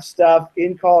RoMa Craft stuff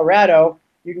in Colorado,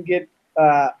 you can get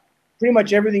pretty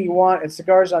much everything you want at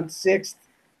Cigars on 6th.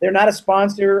 They're not a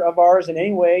sponsor of ours in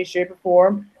any way, shape, or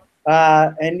form,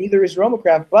 and neither is RoMa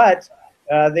Craft, but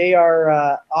they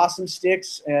are awesome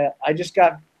sticks. I just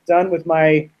got done with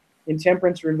my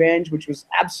Intemperance Revenge, which was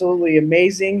absolutely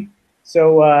amazing.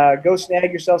 So go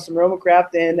snag yourself some RoMa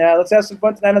Craft, and let's have some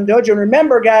fun tonight on the dojo. And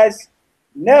remember, guys,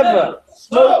 never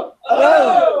smoke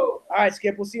alone. All right,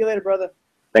 Skip, we'll see you later, brother.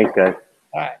 Thanks, guys.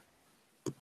 All right.